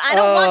saying, but I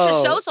don't watch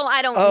the show, so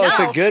I don't know. It's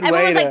a good Everyone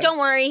way was like, don't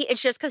worry,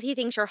 it's just because he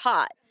thinks you're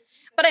hot.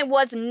 But I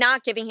was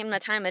not giving him the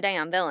time of day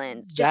on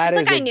Villains. Just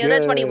because like, I knew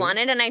that's what he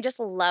wanted, and I just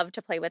love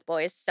to play with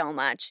boys so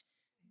much.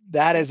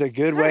 That is a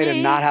good way to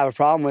not have a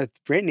problem with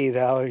Brittany,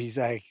 though. He's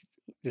like,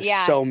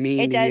 just so mean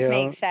to you. It does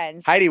make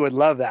sense. Heidi would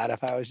love that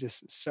if I was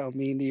just so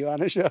mean to you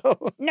on a show.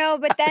 No,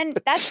 but then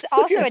that's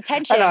also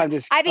attention. I'd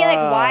be like,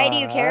 why do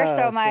you care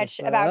so much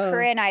about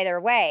Corrine either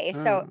way?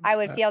 So I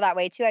would feel that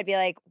way too. I'd be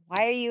like,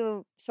 why are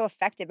you so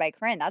affected by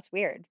Corrine? That's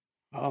weird.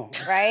 Oh,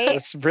 right?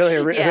 That's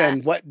really,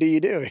 and what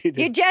do?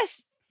 You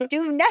just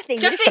do nothing.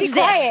 Just be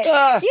quiet.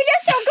 You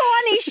just don't go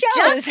on these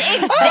shows. Just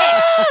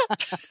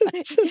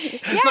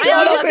exist.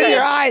 Don't open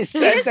your eyes.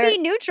 You just be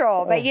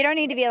neutral, but you don't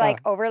need to be like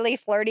overly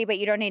flirty, but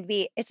you don't need to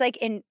be, it's like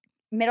in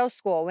middle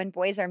school when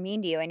boys are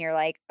mean to you and you're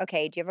like,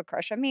 okay, do you have a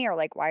crush on me? Or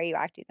like, why are you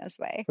acting this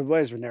way? The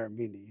boys were never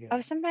mean to you. Oh,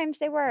 sometimes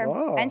they were.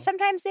 Whoa. And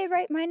sometimes they'd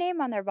write my name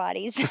on their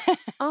bodies.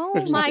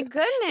 Oh my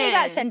goodness. They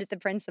got sent to the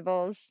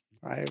principals.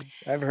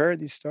 I've heard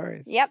these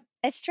stories. Yep,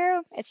 it's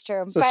true. It's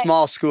true. It's a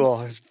small school.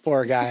 There's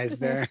 4 guys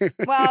there.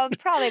 Well,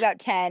 probably about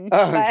 10.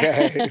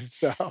 Okay,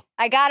 so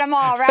I got them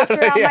all wrapped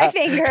around my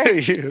finger.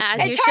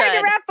 It's hard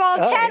to wrap all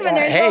 10 when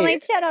there's only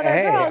 10 other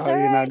girls. All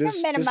right,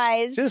 just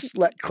minimize. Just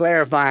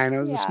clarifying, it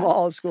was a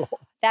small school.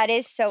 That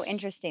is so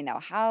interesting, though.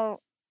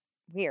 How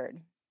weird.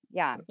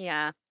 Yeah.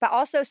 Yeah. But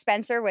also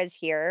Spencer was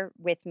here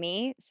with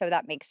me, so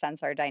that makes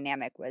sense. Our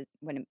dynamic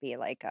wouldn't be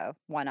like a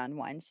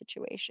one-on-one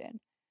situation.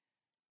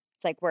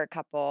 It's like we're a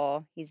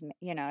couple. He's,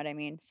 you know what I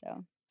mean?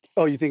 So.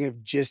 Oh, you think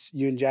if just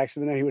you and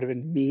Jackson were there, he would have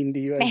been mean to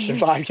you as the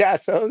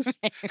podcast host?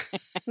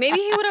 Maybe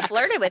he would have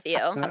flirted with you.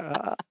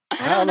 I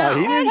don't know.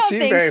 He didn't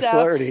seem very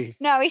flirty.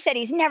 No, he said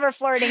he's never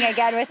flirting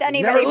again with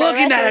anybody. Never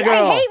looking at a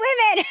girl. I hate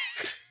women.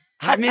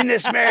 I'm in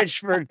this marriage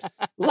for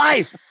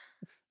life.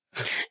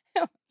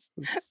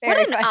 What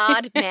an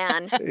odd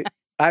man.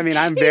 I mean,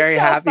 I'm very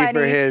happy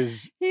for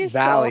his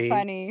Valley. So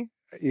funny.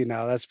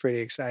 That's pretty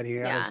exciting. He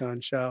got his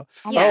own show.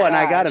 Oh, and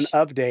I got an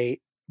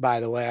update, by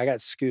the way. I got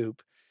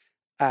scoop.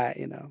 I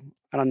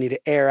don't need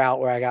to air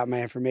out where I got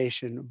my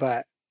information,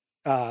 but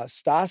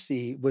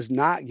Stassi was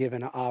not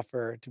given an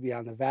offer to be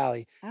on the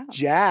Valley. Oh.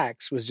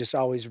 Jax was just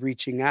always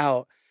reaching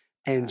out,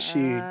 and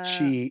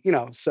she,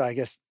 so I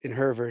guess in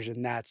her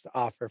version, that's the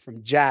offer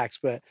from Jax,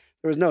 but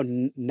there was no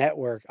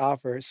network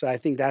offer. So I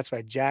think that's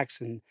why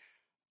Jax and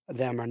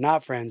them are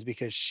not friends,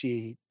 because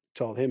she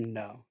told him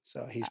no.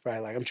 So he's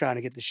probably like, I'm trying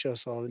to get the show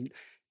sold.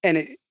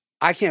 And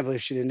I can't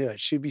believe she didn't do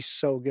it. She'd be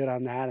so good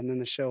on that. And then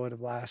the show would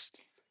have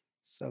lasted.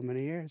 So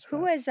many years. Who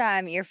but- was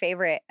your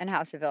favorite in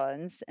House of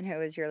Villains, and who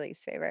was your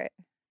least favorite?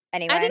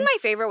 Anyone? I think my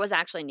favorite was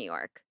actually New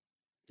York.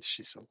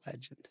 She's a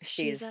legend.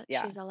 she's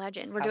a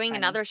legend. We're How doing funny.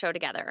 another show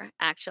together,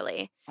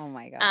 actually. Oh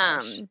my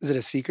gosh. Is it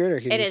a secret or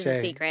can It you is say?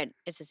 a secret.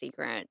 It's a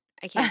secret.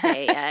 I can't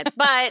say it yet,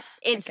 but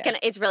it's Okay.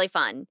 it's really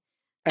fun,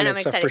 And I'm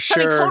it's excited. for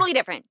Something sure. totally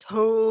different.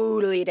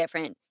 Totally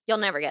different. You'll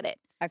never get it.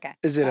 Okay.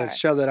 Is it All a right.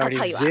 show that I'll already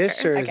tell you exists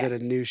after. or is Okay.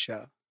 it a new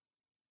show?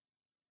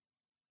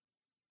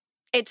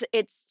 It's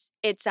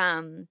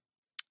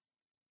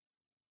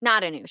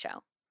not a new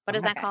show. What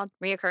is that Okay. called?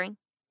 Reoccurring?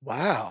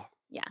 Wow.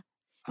 Yeah.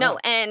 No, Oh.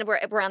 and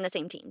we're on the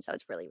same team, so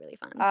it's really, really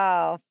fun.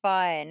 Oh,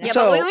 fun. Yeah,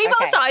 So- but when we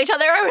both Okay. saw each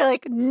other, we were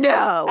like,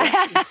 no.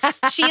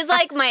 She's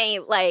like my,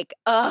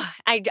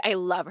 I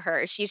love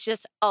her. She's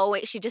just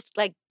always, she just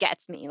like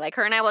gets me. Like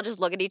her and I will just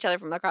look at each other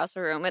from across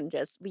the room and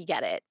just, we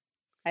get it.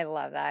 I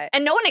love that.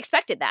 And no one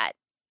expected that.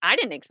 I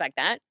didn't expect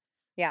that.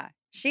 Yeah.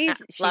 She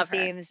love her.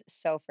 seems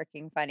so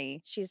freaking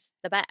funny. She's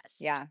the best.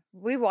 Yeah.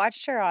 We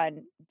watched her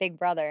on Big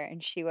Brother,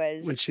 and she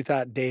was When she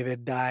thought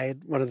David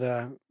died,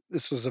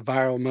 this was a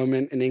viral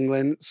moment in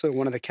England. So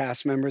one of the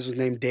cast members was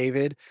named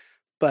David,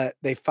 but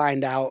they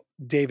find out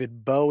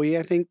David Bowie,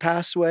 I think,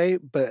 passed away.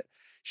 But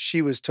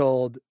she was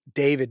told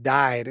David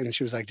died, and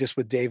she was like just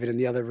with David in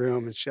the other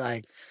room, and she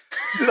like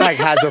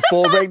has a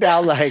full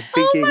breakdown, like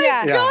thinking, Oh my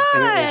yeah, and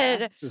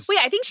God. it was just, Wait,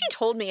 I think she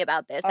told me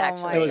about this oh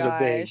actually. my It was a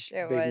big, gosh,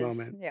 it big was-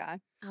 moment. Yeah.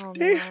 Oh,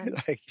 David, man.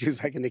 like he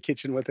was like in the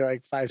kitchen with her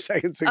like 5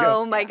 seconds ago.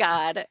 Oh my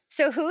God.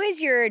 So who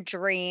is your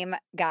dream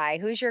guy?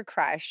 Who's your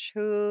crush?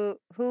 Who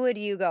would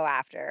you go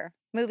after?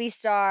 Movie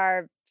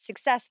star,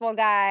 successful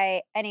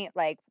guy,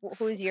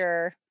 who's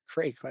your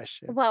Great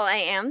question. Well, I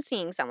am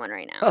seeing someone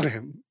right now. Okay.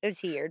 is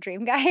he your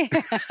dream guy?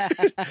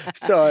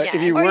 So Yeah.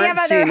 if you Or you weren't have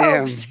other seeing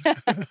hopes?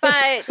 him,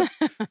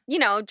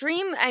 But,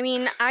 dream, I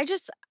mean,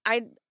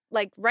 I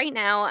like right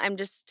now,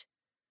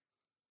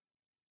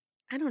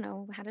 I don't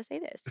know how to say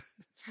this.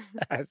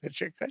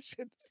 that's your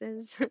question.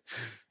 This is,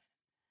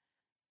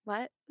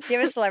 what? Do you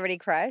have a celebrity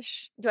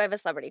crush? Do I have a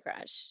celebrity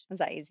crush? Is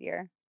that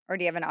easier? Or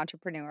do you have an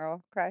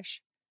entrepreneurial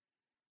crush?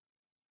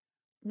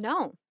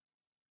 No.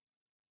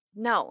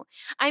 No.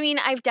 I mean,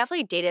 I've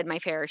definitely dated my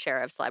fair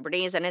share of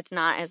celebrities, and it's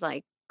not as,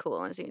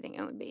 cool as you think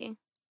it would be.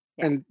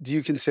 Yeah. And do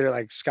you consider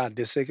like Scott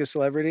Disick a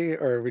celebrity,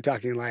 or are we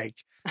talking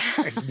like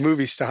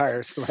movie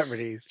star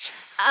celebrities?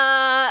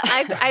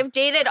 I've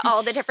dated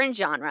all the different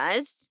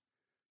genres.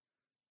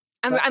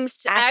 But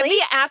athletes?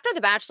 After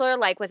The Bachelor,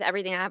 with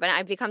everything that happened,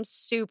 I've become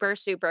super,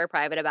 super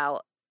private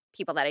about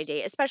people that I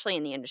date, especially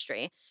in the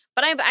industry.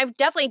 But I've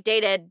definitely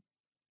dated,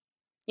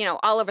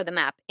 all over the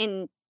map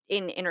in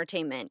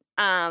entertainment.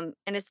 And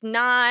it's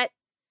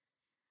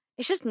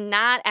just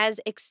not as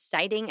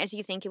exciting as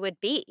you think it would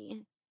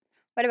be.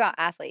 What about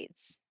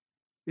athletes?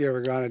 You ever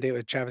gone on a date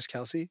with Travis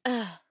Kelce?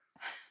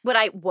 Would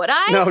I?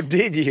 No,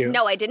 did you?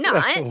 No, I did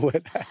not.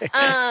 Would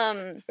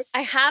I?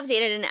 I have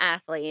dated an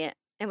athlete.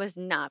 It was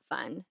not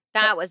fun.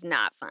 That was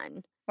not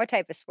fun. What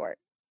type of sport?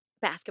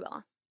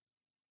 Basketball.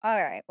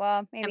 All right.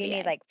 Well, maybe you NBA.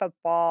 need like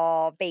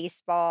football,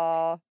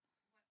 baseball.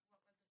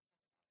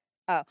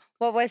 Oh,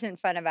 what wasn't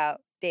fun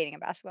about dating a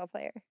basketball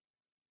player?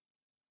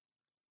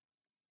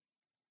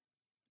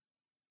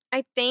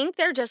 I think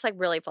they're just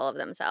really full of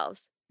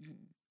themselves.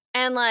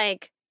 And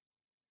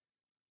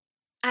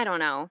I don't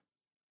know.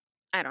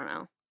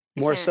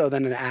 More Yeah. so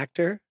than an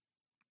actor?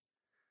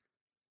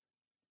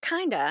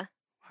 Kinda.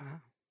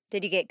 Wow.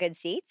 Did you get good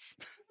seats?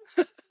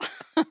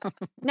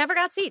 Never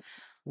got seats.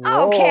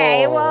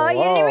 Okay, well,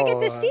 you didn't even get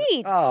the Whoa.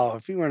 seats. Oh,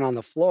 if you weren't on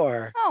the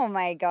floor. Oh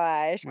my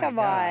gosh. my Come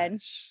on.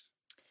 gosh.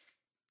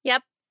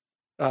 Yep.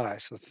 Oh,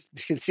 so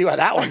you can see why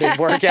that one didn't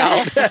work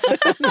out.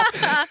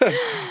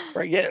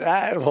 Forget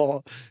that.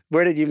 Well,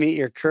 where did you meet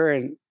your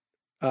current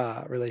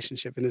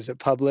relationship? And is it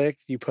public?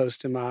 You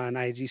post him on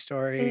IG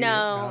story?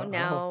 No.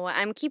 Oh.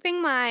 I'm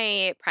keeping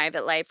my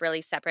private life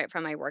really separate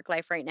from my work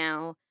life right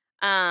now.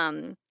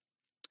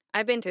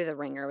 I've been through the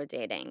ringer with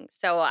dating.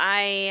 So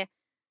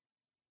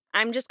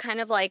I'm just kind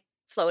of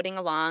floating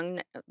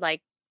along,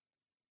 like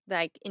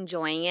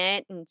enjoying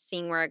it and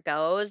seeing where it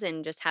goes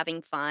and just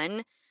having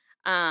fun.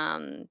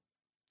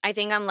 I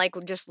think I'm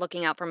just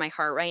looking out for my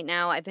heart right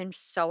now. I've been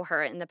so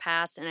hurt in the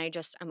past and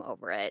I'm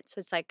over it. So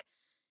it's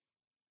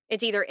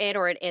it's either it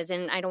or it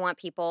isn't. I don't want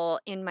people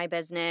in my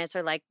business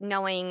or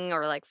knowing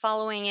or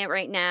following it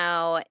right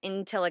now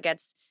until it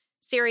gets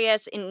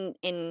serious in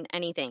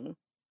anything.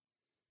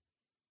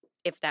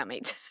 If that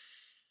makes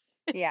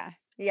Yeah.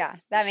 Yeah.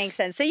 That makes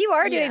sense. So you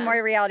are doing Yeah.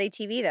 more reality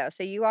TV though.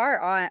 So you are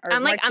on or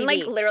I'm more I'm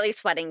TV. literally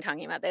sweating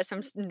talking about this.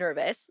 I'm just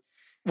nervous.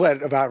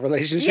 What, about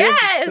relationships?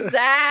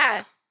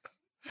 Yes.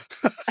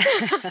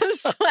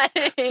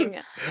 Sweating.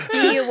 Do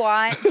you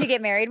want to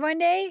get married one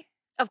day?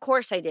 Of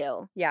course I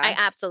do. Yeah. I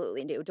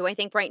absolutely do. Do I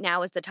think right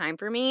now is the time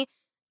for me?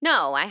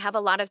 No, I have a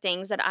lot of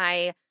things that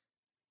I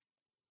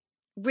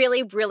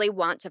really, really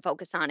want to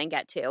focus on and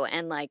get to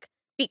and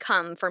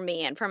become for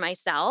me and for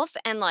myself.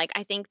 And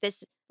I think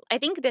this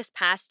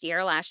past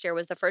year, last year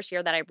was the first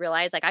year that I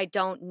realized I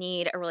don't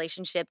need a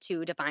relationship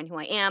to define who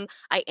I am.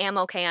 I am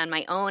okay on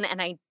my own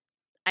and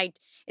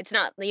It's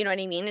not, you know what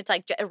I mean? It's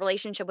like a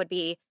relationship would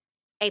be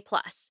a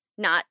plus,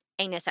 not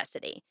a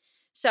necessity.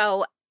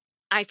 So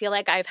I feel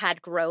like I've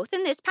had growth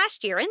in this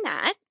past year in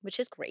that, which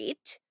is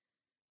great.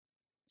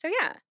 So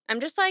yeah, I'm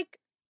just like,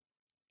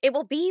 it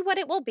will be what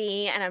it will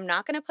be, and I'm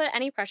not going to put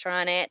any pressure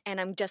on it,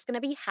 and I'm just going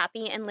to be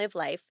happy and live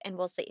life, and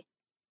we'll see.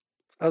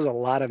 That was a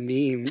lot of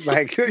meme,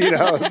 like,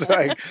 it's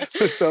like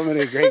so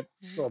many great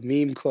little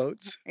meme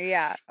quotes.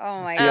 Yeah.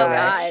 Oh my Feel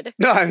God. God.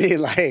 No, I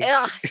mean, like,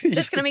 Ugh,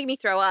 it's going to make me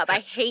throw up. I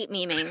hate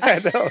memeing. I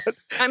know.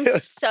 I'm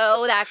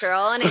so that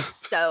girl, and it's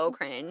so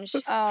cringe.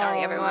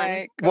 Sorry, everyone.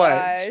 my What?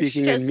 gosh.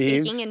 Speaking Just in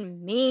memes? speaking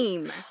in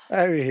meme.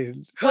 I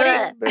mean, What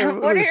are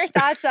was- your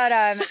thoughts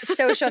on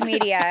social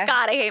media?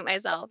 God, I hate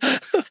myself.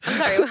 I'm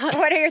sorry. What?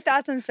 What are your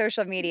thoughts on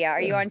social media? Are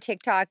you on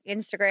TikTok,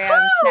 Instagram,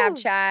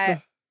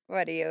 Snapchat?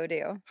 What do you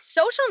do?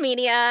 Social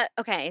media.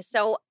 Okay,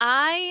 so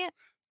I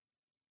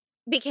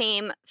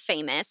became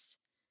famous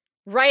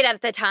right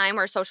at the time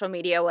where social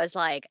media was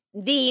like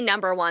the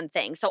number one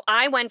thing. So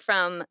I went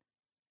from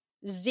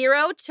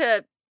 0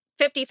 to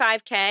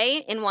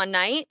 55K in one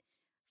night,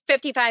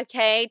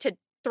 55K to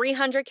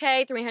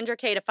 300K,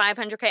 300K to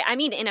 500K. I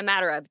mean, in a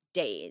matter of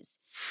days.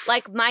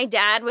 Like, my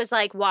dad was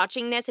like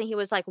watching this and he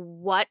was like,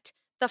 what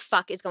the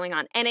fuck is going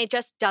on? And it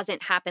just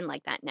doesn't happen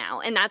like that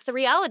now. And that's the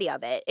reality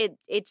of it.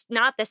 It's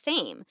not the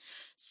same.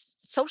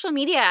 Social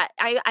media,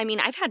 I mean,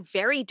 I've had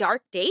very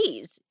dark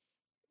days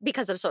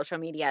because of social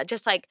media.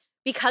 Just like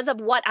because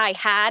of what I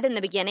had in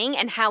the beginning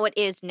and how it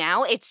is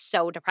now, it's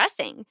so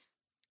depressing.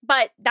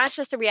 But that's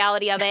just the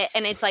reality of it.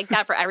 And it's like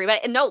that for everybody.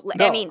 And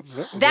I mean,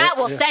 that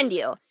will send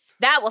you.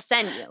 That will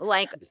send you.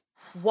 Like,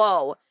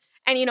 whoa.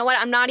 And you know what?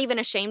 I'm not even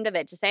ashamed of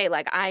it to say,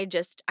 like, I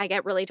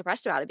get really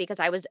depressed about it because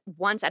I was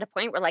once at a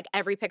point where, like,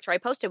 every picture I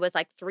posted was,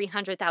 like,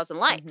 300,000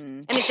 likes.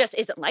 Mhm. And it just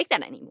isn't like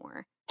that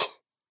anymore.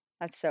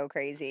 That's so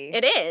crazy.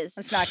 It is.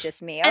 It's not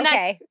just me. And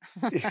Okay.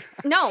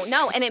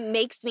 No. And it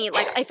makes me,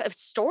 like, if a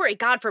story,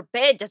 God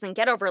forbid, doesn't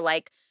get over,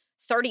 like,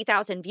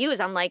 30,000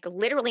 views, I'm, like,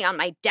 literally on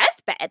my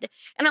deathbed.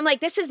 And I'm like,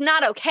 this is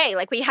not okay.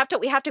 Like, we have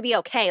to be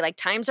okay. Like,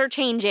 times are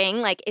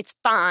changing. Like, it's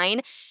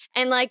fine.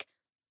 And, like,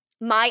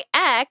 my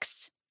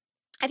ex...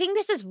 I think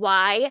this is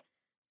why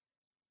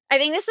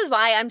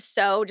I'm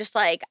so just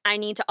like, I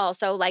need to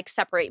also like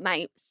separate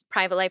my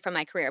private life from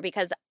my career,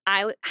 because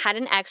I had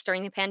an ex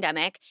during the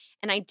pandemic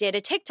and I did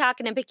a TikTok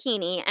in a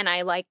bikini and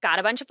I like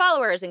got a bunch of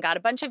followers and got a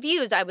bunch of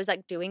views. I was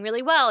like doing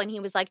really well. And he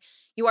was like,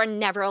 you are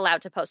never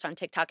allowed to post on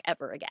TikTok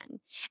ever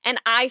again. And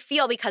I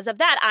feel because of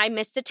that, I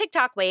missed the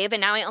TikTok wave and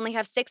now I only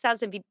have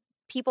 6,000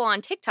 people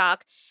on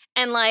TikTok.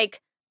 And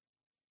like,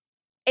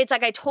 it's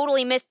like I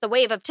totally missed the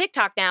wave of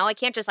TikTok now. I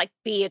can't just like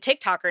be a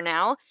TikToker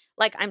now.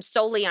 Like I'm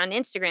solely on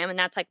Instagram and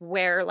that's like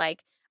where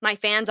like my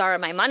fans are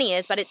and my money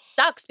is. But it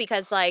sucks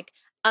because like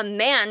a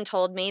man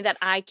told me that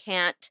I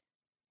can't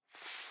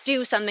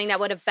do something that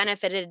would have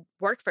benefited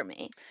work for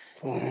me.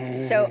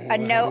 So a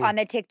note on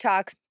the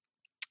TikTok.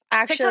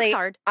 Actually, TikTok's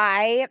hard.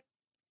 I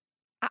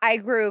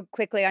grew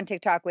quickly on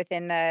TikTok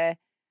within the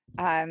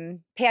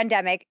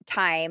pandemic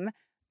time.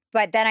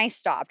 But then I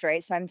stopped,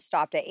 right? So I'm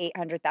stopped at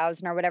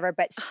 800,000 or whatever.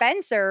 But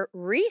Spencer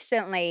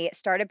recently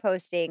started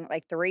posting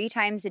like 3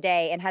 times a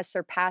day and has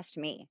surpassed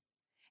me.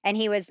 And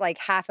he was like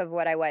half of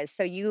what I was.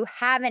 So you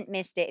haven't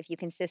missed it if you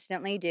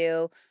consistently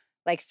do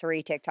like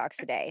 3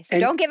 TikToks a day. So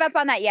don't give up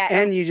on that yet.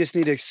 And you just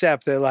need to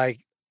accept that like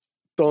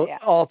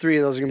all 3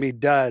 of those are going to be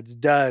duds.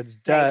 Right,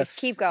 just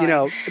keep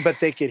going. But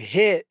they could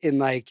hit in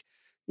like,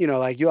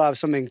 like you'll have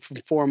something from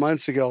 4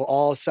 months ago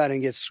all of a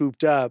sudden get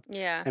swooped up.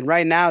 Yeah. And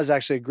right now is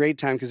actually a great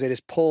time because they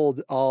just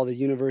pulled all the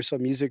Universal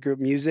Music Group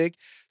music.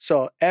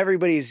 So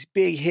everybody's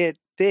big hit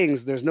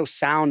things, there's no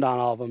sound on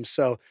all of them.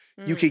 So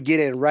you could get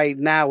it right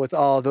now with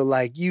all the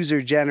like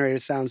user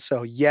generated sounds.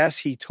 So yes,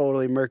 he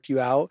totally murked you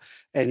out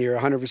and you're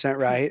 100%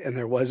 right. And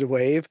there was a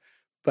wave,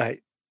 but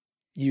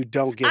you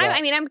don't get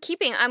I mean, I'm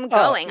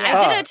going. yeah.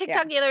 I did a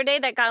TikTok the other day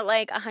that got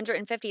like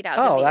 150,000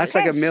 Oh, views. that's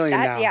like a million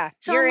now. Yeah.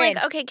 So you're I'm like,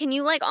 in. okay, can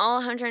you like all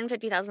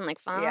 150,000 like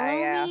follow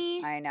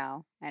me? I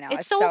know.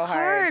 It's so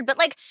hard. But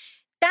like,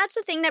 that's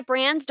the thing that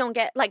brands don't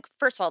get. Like,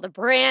 first of all, the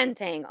brand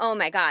thing. Oh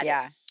my God.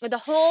 Yeah. The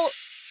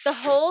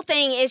whole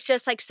thing is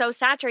just like so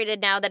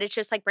saturated now that it's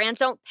just like brands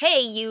don't pay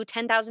you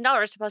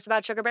 $10,000 to post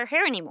about Sugar Bear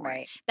hair anymore.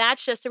 Right.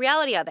 That's just the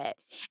reality of it.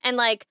 And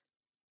like,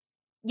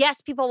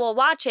 yes, people will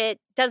watch it.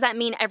 Does that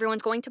mean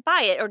everyone's going to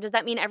buy it? Or does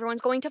that mean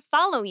everyone's going to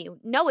follow you?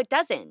 No, it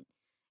doesn't.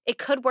 It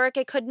could work.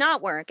 It could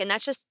not work. And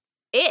that's just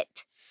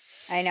it.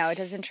 I know. It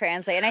doesn't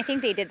translate. And I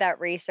think they did that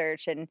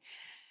research and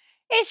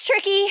it's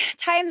tricky.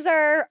 Times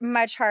are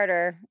much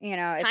harder.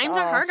 Times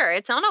are harder.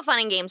 It's not all fun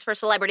and games for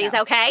celebrities,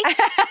 okay?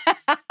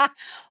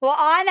 Well,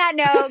 on that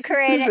note,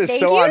 Corrine, This is thank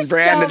so you on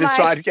brand so in this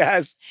much.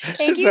 podcast.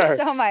 Thank you Sorry.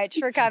 so much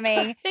for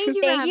coming. Thank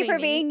you Thank you for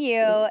having me. being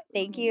you.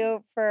 Thank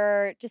you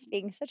for just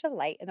being such a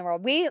light in the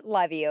world. We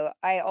love you.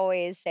 I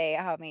always say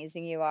how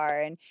amazing you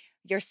are. And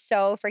you're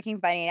so freaking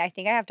funny. And I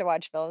think I have to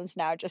watch films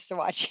now just to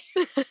watch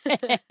you.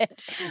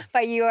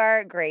 But you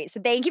are great.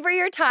 So thank you for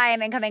your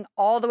time and coming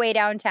all the way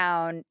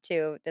downtown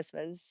to this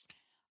was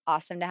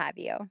awesome to have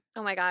you.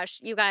 Oh my gosh,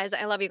 you guys,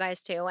 I love you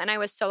guys too. And I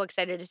was so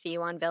excited to see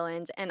you on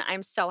Villains, and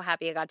I'm so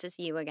happy I got to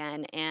see you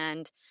again.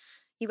 And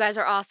you guys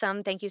are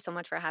awesome. Thank you so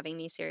much for having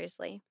me,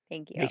 seriously.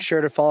 Thank you. Make sure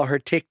to follow her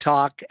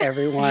TikTok,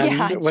 everyone.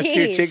 Yeah, What's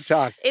your geez.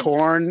 TikTok?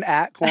 Corn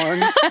at Corn?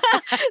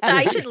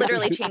 I should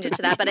literally change it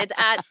to that, but it's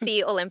at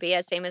C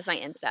Olympia, same as my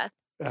Insta.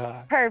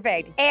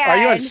 Perfect. Are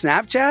you on And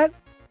Snapchat?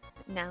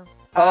 No.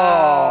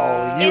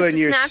 Oh, you Is and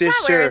your Snapchat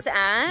sister. where it's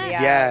at?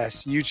 Yeah.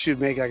 Yes, you should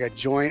make like a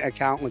joint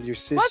account with your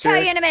sister. we'll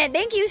tell you in a minute.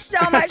 Thank you so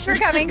much for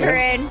coming,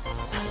 Corrine.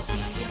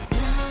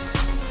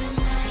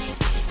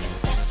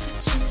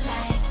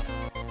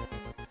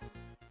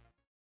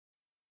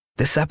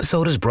 This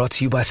episode is brought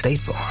to you by State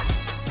Farm.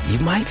 You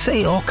might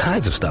say all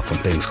kinds of stuff when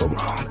things go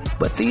wrong,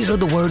 but these are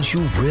the words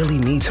you really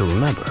need to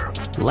remember.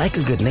 Like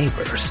a good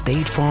neighbor,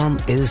 State Farm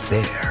is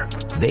there.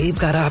 They've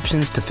got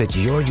options to fit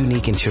your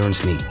unique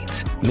insurance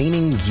needs,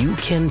 meaning you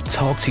can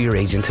talk to your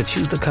agent to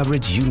choose the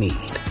coverage you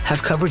need,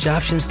 have coverage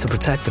options to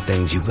protect the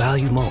things you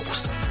value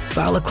most,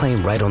 file a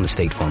claim right on the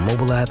State Farm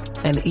mobile app,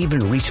 and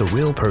even reach a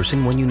real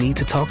person when you need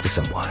to talk to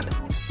someone.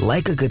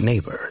 Like a good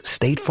neighbor,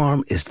 State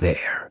Farm is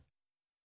there.